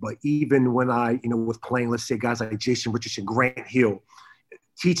natural. But even when I, was playing, let's say guys like Jason Richardson, Grant Hill,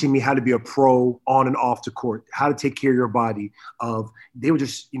 teaching me how to be a pro on and off the court, how to take care of your body. They were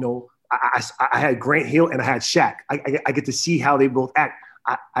just, I had Grant Hill and I had Shaq. I get to see how they both act.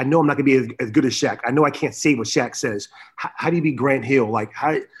 I know I'm not going to be as good as Shaq. I know I can't say what Shaq says. How do you be Grant Hill? Like,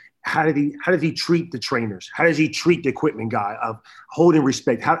 how does he treat the trainers? How does he treat the equipment guy of holding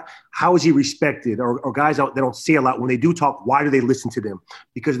respect? How is he respected? Or guys that don't say a lot, when they do talk, why do they listen to them?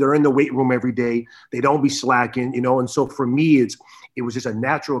 Because they're in the weight room every day. They don't be slacking, And so for me, it was just a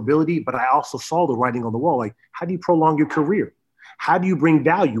natural ability, but I also saw the writing on the wall. Like, how do you prolong your career? How do you bring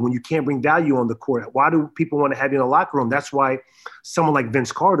value when you can't bring value on the court? Why do people want to have you in the locker room? That's why someone like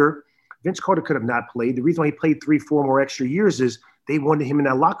Vince Carter could have not played. The reason why he played 3-4 more extra years is they wanted him in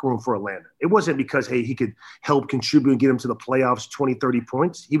that locker room for Atlanta. It wasn't because, hey, he could help contribute and get him to the playoffs, 20, 30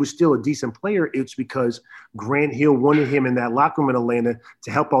 points. He was still a decent player. It's because Grant Hill wanted him in that locker room in Atlanta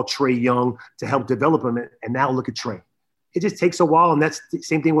to help out Trae Young, to help develop him. And now look at Trae. It just takes a while, and that's the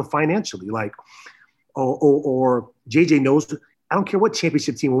same thing with financially. Like, or JJ knows – I don't care what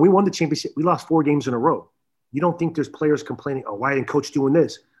championship team. When we won the championship, we lost 4 games in a row. You don't think there's players complaining, oh, why didn't coach doing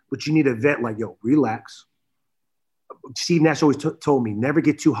this? But you need a vet like, yo, relax. Steve Nash always told me, never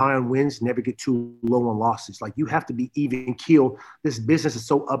get too high on wins, never get too low on losses. Like, you have to be even keel. This business is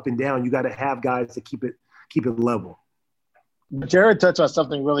so up and down. You got to have guys to keep it level. Jared touched on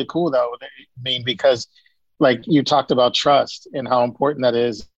something really cool, though. Because like you talked about trust and how important that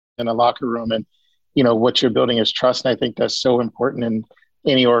is in a locker room, and what you're building is trust. And I think that's so important in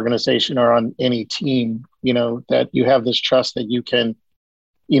any organization or on any team, that you have this trust that you can,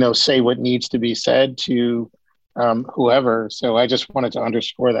 say what needs to be said to whoever. So I just wanted to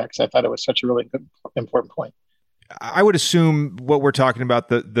underscore that because I thought it was such a really good, important point. I would assume what we're talking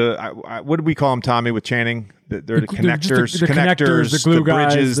about, what do we call them, Tommy, with Channing? They're the connectors, the glue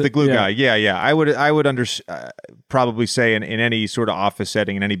guys, bridges, the glue guy. Yeah. I would probably say in any sort of office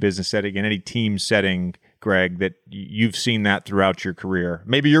setting, in any business setting, in any team setting, Greg, that you've seen that throughout your career.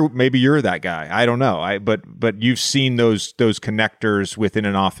 Maybe you're that guy. I don't know. But you've seen those connectors within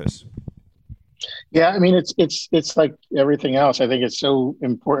an office. Yeah, I mean, it's like everything else. I think it's so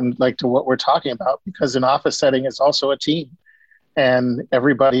important, like, to what we're talking about, because an office setting is also a team, and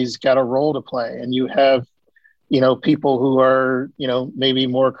everybody's got a role to play. And you have, people who are, maybe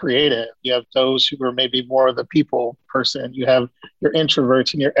more creative. You have those who are maybe more of the people person. You have your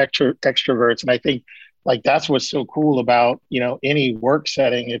introverts and your extroverts. And I think, like, that's what's so cool about, any work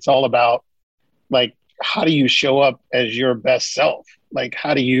setting. It's all about, like, how do you show up as your best self? Like,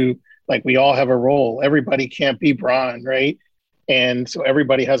 how do you, like, we all have a role. Everybody can't be Bron, right? And so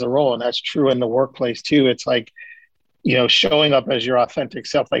everybody has a role, and that's true in the workplace too. It's like, showing up as your authentic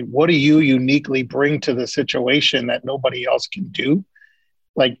self. Like, what do you uniquely bring to the situation that nobody else can do?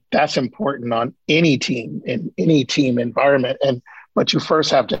 Like, that's important on any team, in any team environment. But you first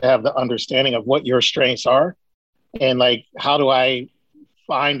have to have the understanding of what your strengths are, and, like, how do I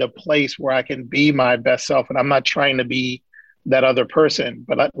find a place where I can be my best self? And I'm not trying to be that other person,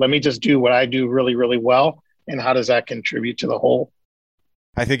 but let me just do what I do really, really well. And how does that contribute to the whole?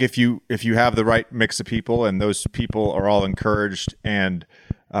 I think if you have the right mix of people, and those people are all encouraged and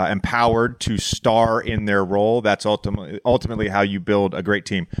empowered to star in their role, that's ultimately how you build a great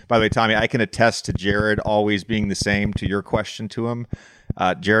team. By the way, Tommy, I can attest to Jared always being the same to your question to him.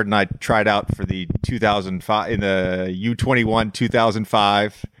 Jared and I tried out for the 2005 in the U21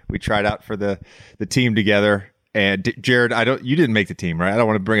 2005. We tried out for the team together. And Jared, you didn't make the team, right? I don't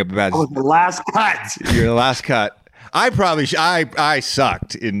want to bring up a bad. I was the last cut. You're the last cut. I probably I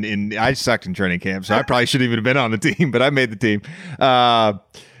sucked in training camp, so I probably shouldn't even have been on the team, but I made the team.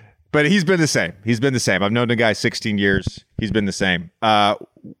 But he's been the same. I've known the guy 16 years. He's been the same.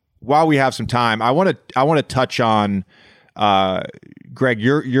 While we have some time, I want to touch on Greg,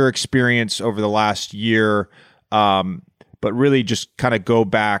 your experience over the last year. But really just kind of go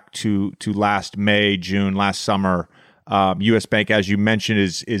back to last May, June, last summer. US Bank, as you mentioned,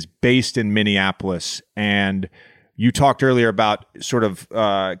 is based in Minneapolis, and you talked earlier about sort of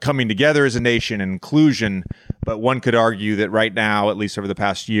coming together as a nation and inclusion, but one could argue that right now, at least over the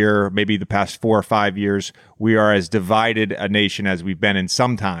past year, maybe the past 4 or 5 years, we are as divided a nation as we've been in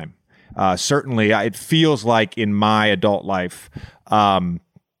some time. Certainly, it feels like in my adult life. Can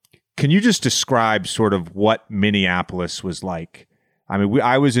you just describe sort of what Minneapolis was like? I mean,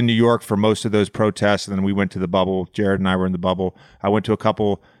 I was in New York for most of those protests, and then we went to the bubble. Jared and I were in the bubble. I went to a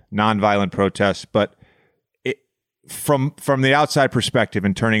couple nonviolent protests, but from the outside perspective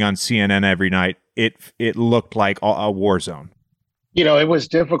and turning on CNN every night, it looked like a war zone. It was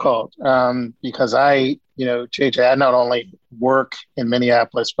difficult because JJ, I not only work in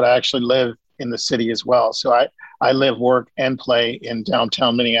Minneapolis, but I actually live in the city as well. So I live, work, and play in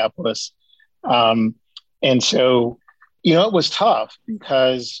downtown Minneapolis. And so, it was tough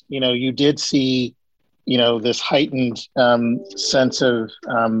because, you did see, this heightened sense of,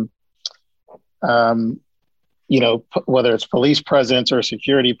 whether it's police presence or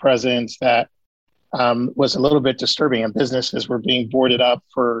security presence that was a little bit disturbing, and businesses were being boarded up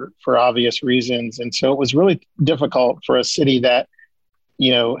for obvious reasons. And so it was really difficult for a city that,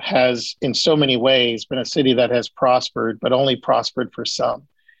 has in so many ways been a city that has prospered, but only prospered for some.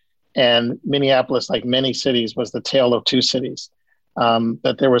 And Minneapolis, like many cities, was the tale of two cities,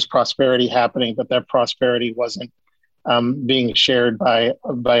 that there was prosperity happening, but that prosperity wasn't being shared by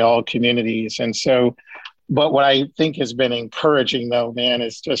all communities. And so, but what I think has been encouraging though, man,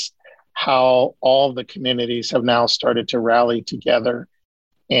 is just how all the communities have now started to rally together.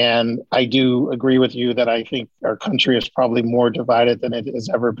 And I do agree with you that I think our country is probably more divided than it has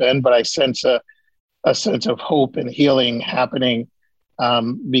ever been, but I sense a sense of hope and healing happening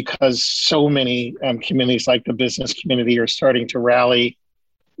because so many communities like the business community are starting to rally.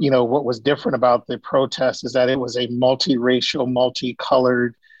 What was different about the protest is that it was a multiracial,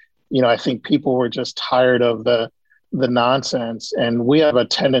 multicolored, I think people were just tired of the nonsense. And we have a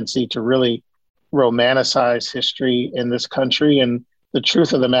tendency to really romanticize history in this country. And the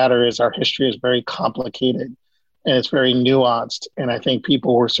truth of the matter is our history is very complicated and it's very nuanced. And I think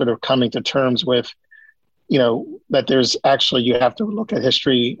people were sort of coming to terms with, that there's actually, you have to look at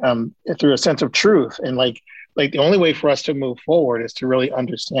history through a sense of truth. And like the only way for us to move forward is to really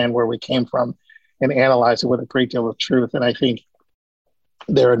understand where we came from and analyze it with a great deal of truth. And I think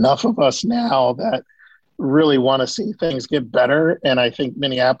there are enough of us now that really want to see things get better. And I think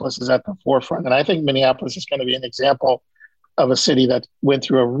Minneapolis is at the forefront. And I think Minneapolis is going to be an example of a city that went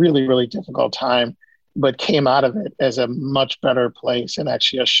through a really, really difficult time, but came out of it as a much better place and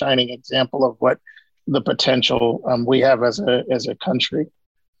actually a shining example of what the potential we have as a country.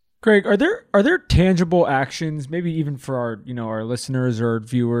 Craig, are there tangible actions, maybe even for our listeners or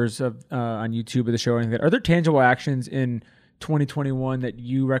viewers of on YouTube of the show, or anything, are there tangible actions in 2021 that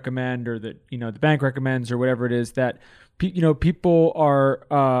you recommend, or that the bank recommends, or whatever it is, that people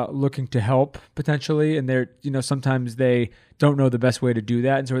are looking to help potentially, and they're sometimes they don't know the best way to do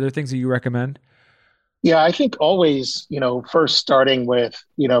that, and so are there things that you recommend? Yeah, I think always first starting with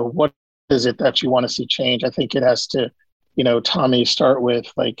what is it that you want to see change. I think it has to Tommy, start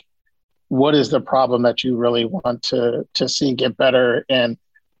with like, what is the problem that you really want to see get better?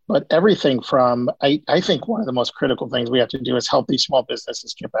 But everything from, I think one of the most critical things we have to do is help these small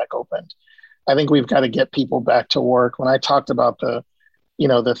businesses get back opened. I think we've got to get people back to work. When I talked about the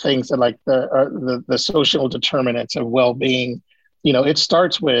things that like the social determinants of well-being, it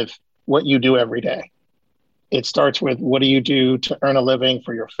starts with what you do every day. It starts with what do you do to earn a living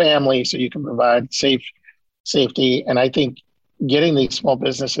for your family so you can provide safety. And I think getting these small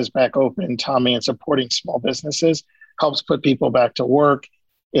businesses back open, Tommy, and supporting small businesses helps put people back to work.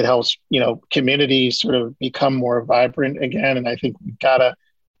 It helps, communities sort of become more vibrant again. And I think we've got to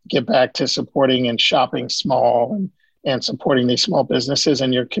get back to supporting and shopping small and supporting these small businesses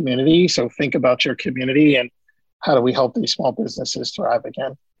in your community. So think about your community and how do we help these small businesses thrive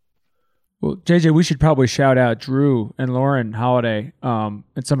again? Well, JJ, we should probably shout out Drew and Lauren Holiday and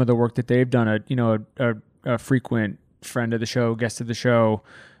some of the work that they've done. A frequent friend of the show, guest of the show,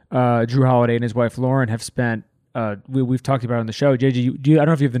 Drew Holiday and his wife Lauren have spent. We've talked about it on the show. JJ, I don't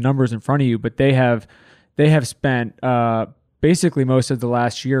know if you have the numbers in front of you, but they have spent basically most of the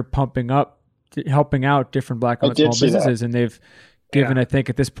last year helping out different Black-owned small businesses, and they've given, I think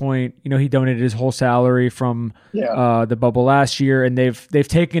at this point, he donated his whole salary from the bubble last year, and they've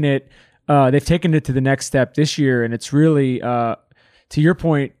taken it. They've taken it to the next step this year, and it's really to your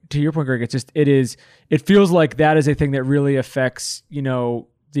point, Greg. It feels like that is a thing that really affects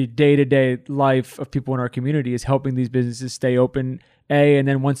the day-to-day life of people in our community, is helping these businesses stay open, and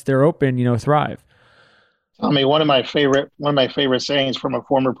then once they're open, thrive. I mean, one of my favorite sayings from a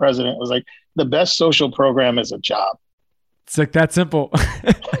former president was like, the best social program is a job. It's like that simple.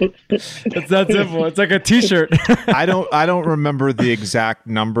 It's that simple. It's like a T-shirt. I don't remember the exact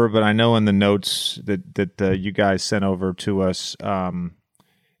number, but I know in the notes that you guys sent over to us, it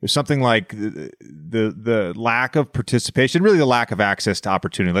was something like the lack of participation, really the lack of access to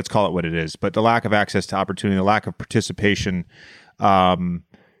opportunity. Let's call it what it is, but the lack of access to opportunity, the lack of participation.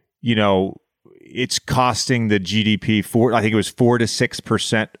 It's costing the GDP I think it was 4 to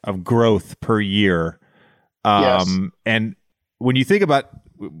 6% of growth per year. Yes. And when you think about,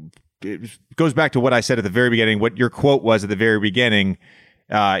 it goes back to what I said at the very beginning, what your quote was at the very beginning.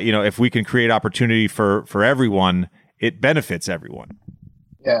 If we can create opportunity for everyone, it benefits everyone.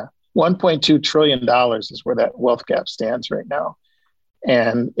 Yeah. $1.2 trillion is where that wealth gap stands right now.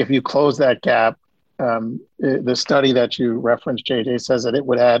 And if you close that gap, the study that you referenced, JJ, says that it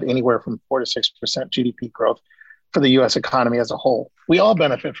would add anywhere from 4 to 6% GDP growth for the U.S. economy as a whole. We all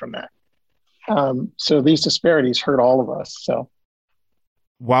benefit from that. So these disparities hurt all of us. So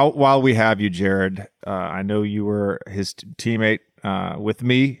while we have you, Jared, I know you were his teammate with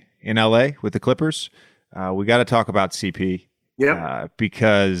me in LA with the Clippers. We got to talk about CP. Yeah,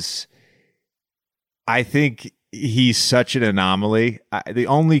 because I think he's such an anomaly. The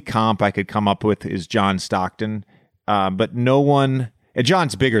only comp I could come up with is John Stockton, but no one. And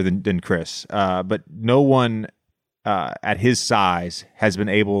John's bigger than Chris, but no one at his size has been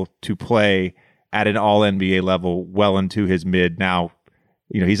able to play at an all NBA level well into his mid. Now,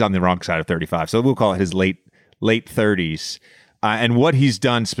 he's on the wrong side of 35, so we'll call it his late 30s. And what he's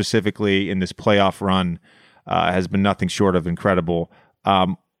done specifically in this playoff run has been nothing short of incredible.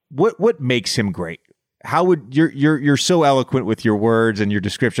 What makes him great? How would you're so eloquent with your words and your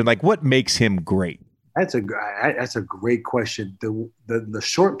description? Like, what makes him great? That's a great question. The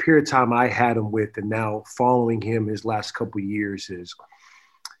short period of time I had him with, and now following him his last couple of years,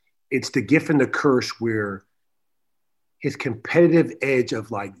 it's the gift and the curse, where his competitive edge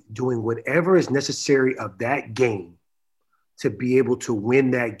of like doing whatever is necessary of that game to be able to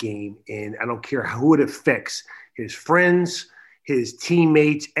win that game. And I don't care who it affects, his friends, his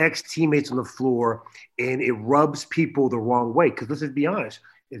teammates, ex-teammates on the floor, and it rubs people the wrong way. Because let's just be honest,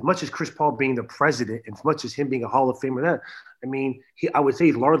 as much as Chris Paul being the president, as much as him being a Hall of Famer, I would say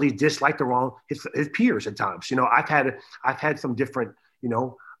he's largely disliked his peers at times. I've had some different,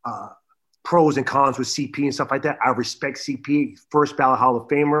 pros and cons with CP and stuff like that. I respect CP, first ballot Hall of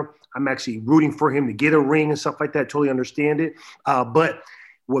Famer. I'm actually rooting for him to get a ring and stuff like that. Totally understand it. But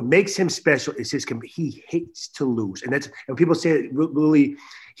what makes him special is he hates to lose. And people say it really,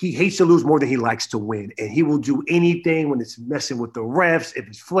 he hates to lose more than he likes to win. And he will do anything when it's messing with the refs, if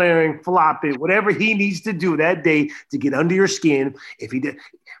it's flaring, flopping, whatever he needs to do that day to get under your skin. If he did,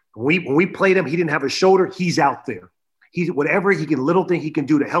 when we played him, he didn't have a shoulder, he's out there. He's whatever little thing he can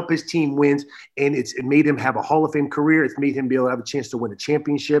do to help his team wins. And it made him have a Hall of Fame career. It's made him be able to have a chance to win a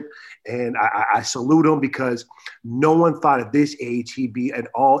championship. And I salute him, because no one thought at this age he'd be an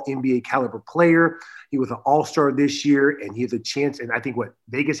all NBA caliber player. He was an all-star this year, and he has a chance. And I think what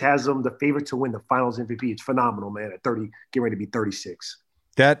Vegas has him the favorite to win the finals MVP. It's phenomenal, man, at 30, getting ready to be 36.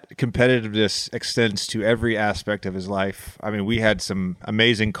 That competitiveness extends to every aspect of his life. I mean, we had some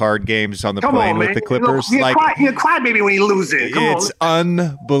amazing card games on the plane with the Clippers. You cry maybe when he loses. It's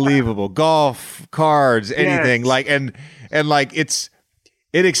unbelievable. Golf, cards, anything. Yes.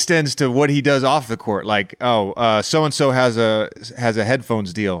 It extends to what he does off the court. Like, so and so has a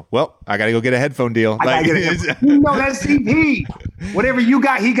headphones deal. Well, I got to go get a headphone deal. That's CP. Whatever you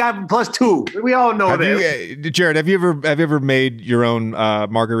got, he got +2. We all know that. Jared, have you ever made your own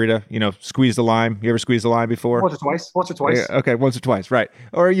margarita? Squeeze the lime. You ever squeezed the lime before? Once or twice. Okay, once or twice, right?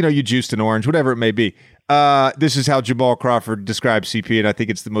 Or you juiced an orange, whatever it may be. This is how Jamal Crawford describes CP, and I think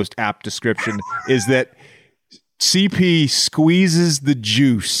it's the most apt description. Is that CP squeezes the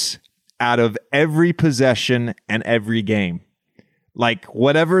juice out of every possession and every game. Like,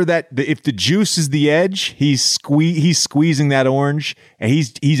 whatever if the juice is the edge, he's squeezing that orange, and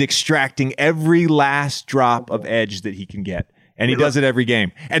he's extracting every last drop of edge that he can get. And he does it every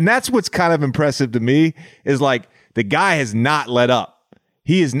game. And that's what's kind of impressive to me, is like, the guy has not let up.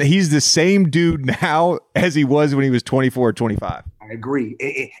 He's the same dude now as he was when he was 24 or 25. I agree.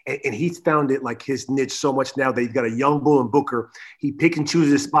 And he's found it like his niche so much now that he's got a young bull and Booker. He pick and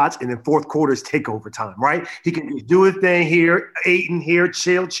chooses his spots, and then fourth quarters take over time, right? He can just do his thing here, Ayton here,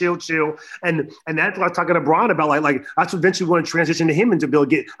 chill. And that's what I was talking to Bron about. Like that's eventually going to transition to him and to be able to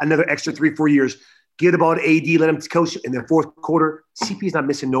get another extra 3-4 years. Get about AD, let him coach, and then fourth quarter, CP's not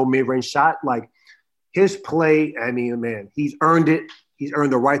missing no mid-range shot. Like, his play, I mean, man, he's earned it. He's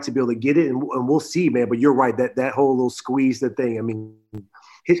earned the right to be able to get it, and we'll see, man. But you're right, that whole little squeeze, the thing. I mean,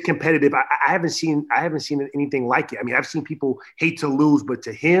 his competitive. I haven't seen anything like it. I mean, I've seen people hate to lose, but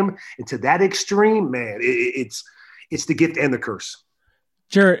to him and to that extreme, man, it's the gift and the curse.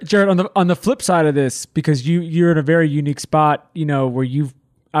 Jared, on the flip side of this, because you're in a very unique spot, you know, where you've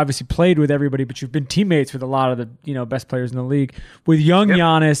obviously played with everybody, but you've been teammates with a lot of the, you know, best players in the league. With young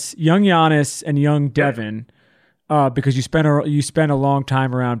Giannis and young Devin, because you spent a long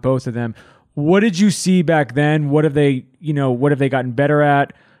time around both of them. What did you see back then? What have they gotten better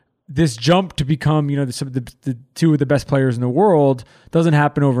at? This jump to become, you know, the two of the best players in the world doesn't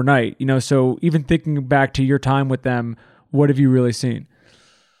happen overnight, you know. So even thinking back to your time with them, what have you really seen?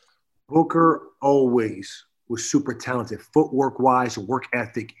 Booker always was super talented, footwork wise, work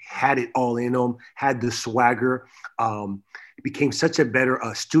ethic, had it all in him, had the swagger. Became such a better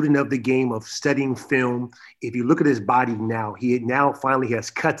student of the game, of studying film. If you look at his body now, he finally has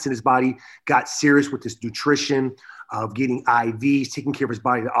cuts in his body, got serious with his nutrition, of getting IVs, taking care of his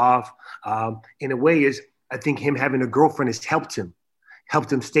body off. In a way, I think him having a girlfriend has helped him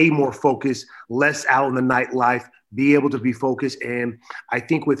stay more focused, less out in the nightlife, be able to be focused. And I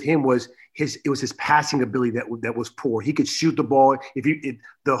think with him was his passing ability that was poor. He could shoot the ball.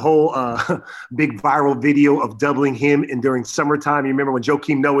 The whole big viral video of doubling him and during summertime, you remember when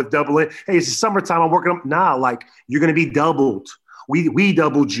Joakim Noah was doubling? Hey, it's summertime, I'm working up. Nah, like, you're going to be doubled. We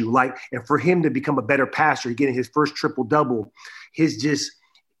doubled you. Like, and for him to become a better passer, getting his first triple double,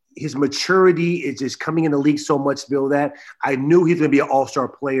 his maturity is just coming in the league so much, Bill, that I knew he's going to be an all-star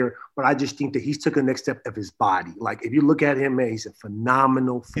player, but I just think that he's took the next step of his body. Like, if you look at him, man, he's a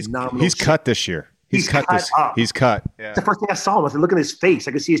phenomenal. He's cut this year. He's cut. Yeah. That's the first thing I saw him. I said, look at his face.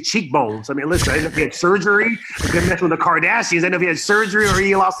 I could see his cheekbones. I mean, listen, I didn't know if he had surgery. I couldn't mess with the Kardashians. I didn't know if he had surgery or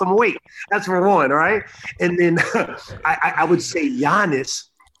he lost some weight. That's for one, all right? And then I would say Giannis,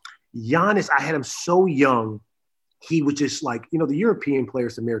 I had him so young. He was just like, you know, the European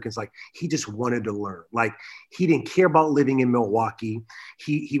players, Americans, like, he just wanted to learn. Like, he didn't care about living in Milwaukee.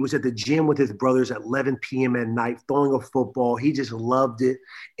 He was at the gym with his brothers at 11 p.m. at night, throwing a football. He just loved it.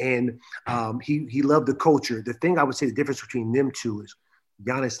 And he loved the culture. The thing I would say the difference between them two is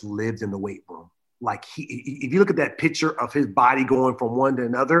Giannis lived in the weight room. Like, if you look at that picture of his body going from one to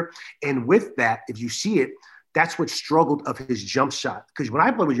another, and with that, if you see it, that's what struggled of his jump shot. Because when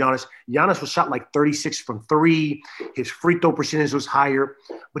I played with Giannis was shot like 36 from three. His free throw percentage was higher,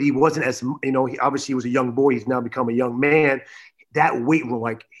 but he wasn't as, you know, he obviously was a young boy. He's now become a young man. That weight room,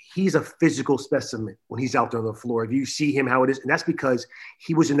 like, he's a physical specimen when he's out there on the floor. If you see him, how it is, and that's because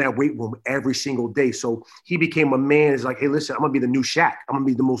he was in that weight room every single day. So he became a man. It's like, hey, listen, I'm going to be the new Shaq. I'm going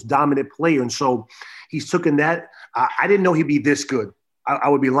to be the most dominant player. And so he's taken that. I didn't know he'd be this good. I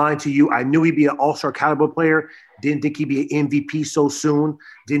would be lying to you. I knew he'd be an all-star caliber player. Didn't think he'd be an MVP so soon.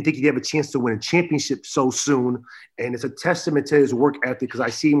 Didn't think he'd have a chance to win a championship so soon. And it's a testament to his work ethic because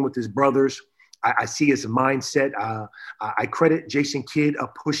I see him with his brothers. I see his mindset. I credit Jason Kidd of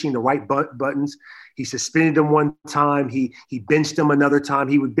pushing the right buttons. He suspended him one time. He benched him another time.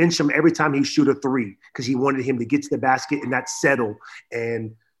 He would bench him every time he shoot a three because he wanted him to get to the basket and not settle.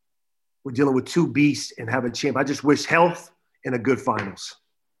 And we're dealing with two beasts and have a champ. I just wish health and a good finals.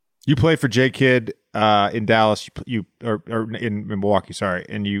 You played for J. Kidd in Dallas, or in Milwaukee, sorry,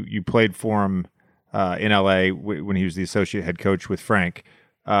 and you played for him in LA when he was the associate head coach with Frank.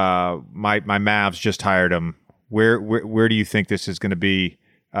 My Mavs just hired him. Where do you think this is going to be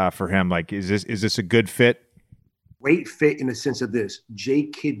for him? Like, is this a good fit? Great fit in the sense of this. J.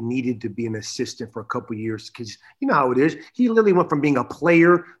 Kidd needed to be an assistant for a couple of years because you know how it is. He literally went from being a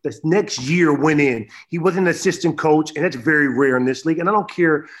player the next year went in. He was an assistant coach, and that's very rare in this league. And I don't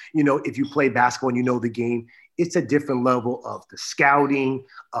care, you know, if you play basketball and you know the game. It's a different level of the scouting,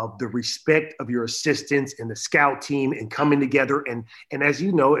 of the respect of your assistants and the scout team and coming together. And as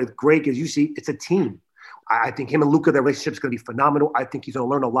you know, as Greg, as you see, it's a team. I think him and Luka, their relationship is going to be phenomenal. I think he's going to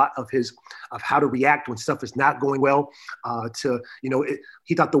learn a lot of how to react when stuff is not going well.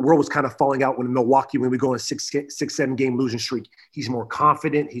 He thought the world was kind of falling out when Milwaukee, when we go on a 6-7 game losing streak. He's more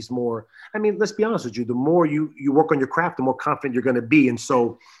confident. He's more, I mean, let's be honest with you. The more you work on your craft, the more confident you're going to be. And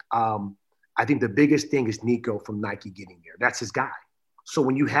so I think the biggest thing is Nico from Nike getting there. That's his guy. So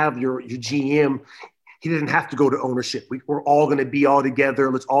when you have your GM, he didn't have to go to ownership. We're all going to be all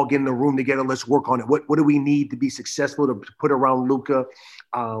together. Let's all get in the room together. Let's work on it. What do we need to be successful to put around Luka?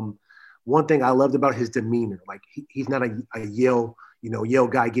 One thing I loved about his demeanor, like he's not a yell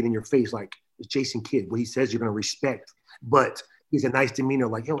guy get in your face. Like it's Jason Kidd. What he says, you're going to respect. But he's a nice demeanor.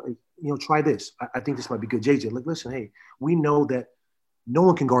 Like, try this. I think this might be good. JJ, like, listen, hey, we know that no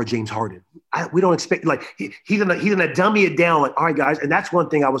one can guard James Harden. We don't expect, like, he's gonna dummy it down. Like, all right, guys. And that's one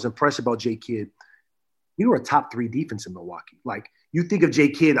thing I was impressed about J. Kidd. We were a top 3 defense in Milwaukee. Like, you think of Jay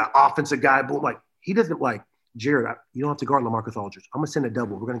Kidd, an offensive guy, boom, like he doesn't like Jared. You don't have to guard LaMarcus Aldridge. I'm gonna send a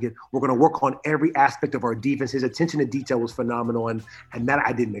double. We're gonna work on every aspect of our defense. His attention to detail was phenomenal, and that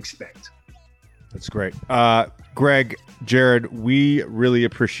I didn't expect. That's great. Greg, Jared, we really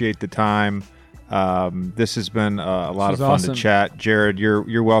appreciate the time. This has been a lot of fun to chat. Jared,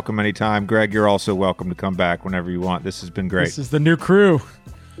 you're welcome anytime. Greg, you're also welcome to come back whenever you want. This has been great. This is the new crew.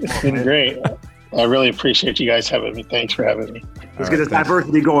 It's been great. I really appreciate you guys having me. Thanks for having me. Let's get this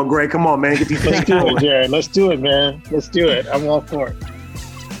diversity going, Greg. Come on, man. Get these Let's do it, Jared. Let's do it, man. Let's do it. I'm all for it.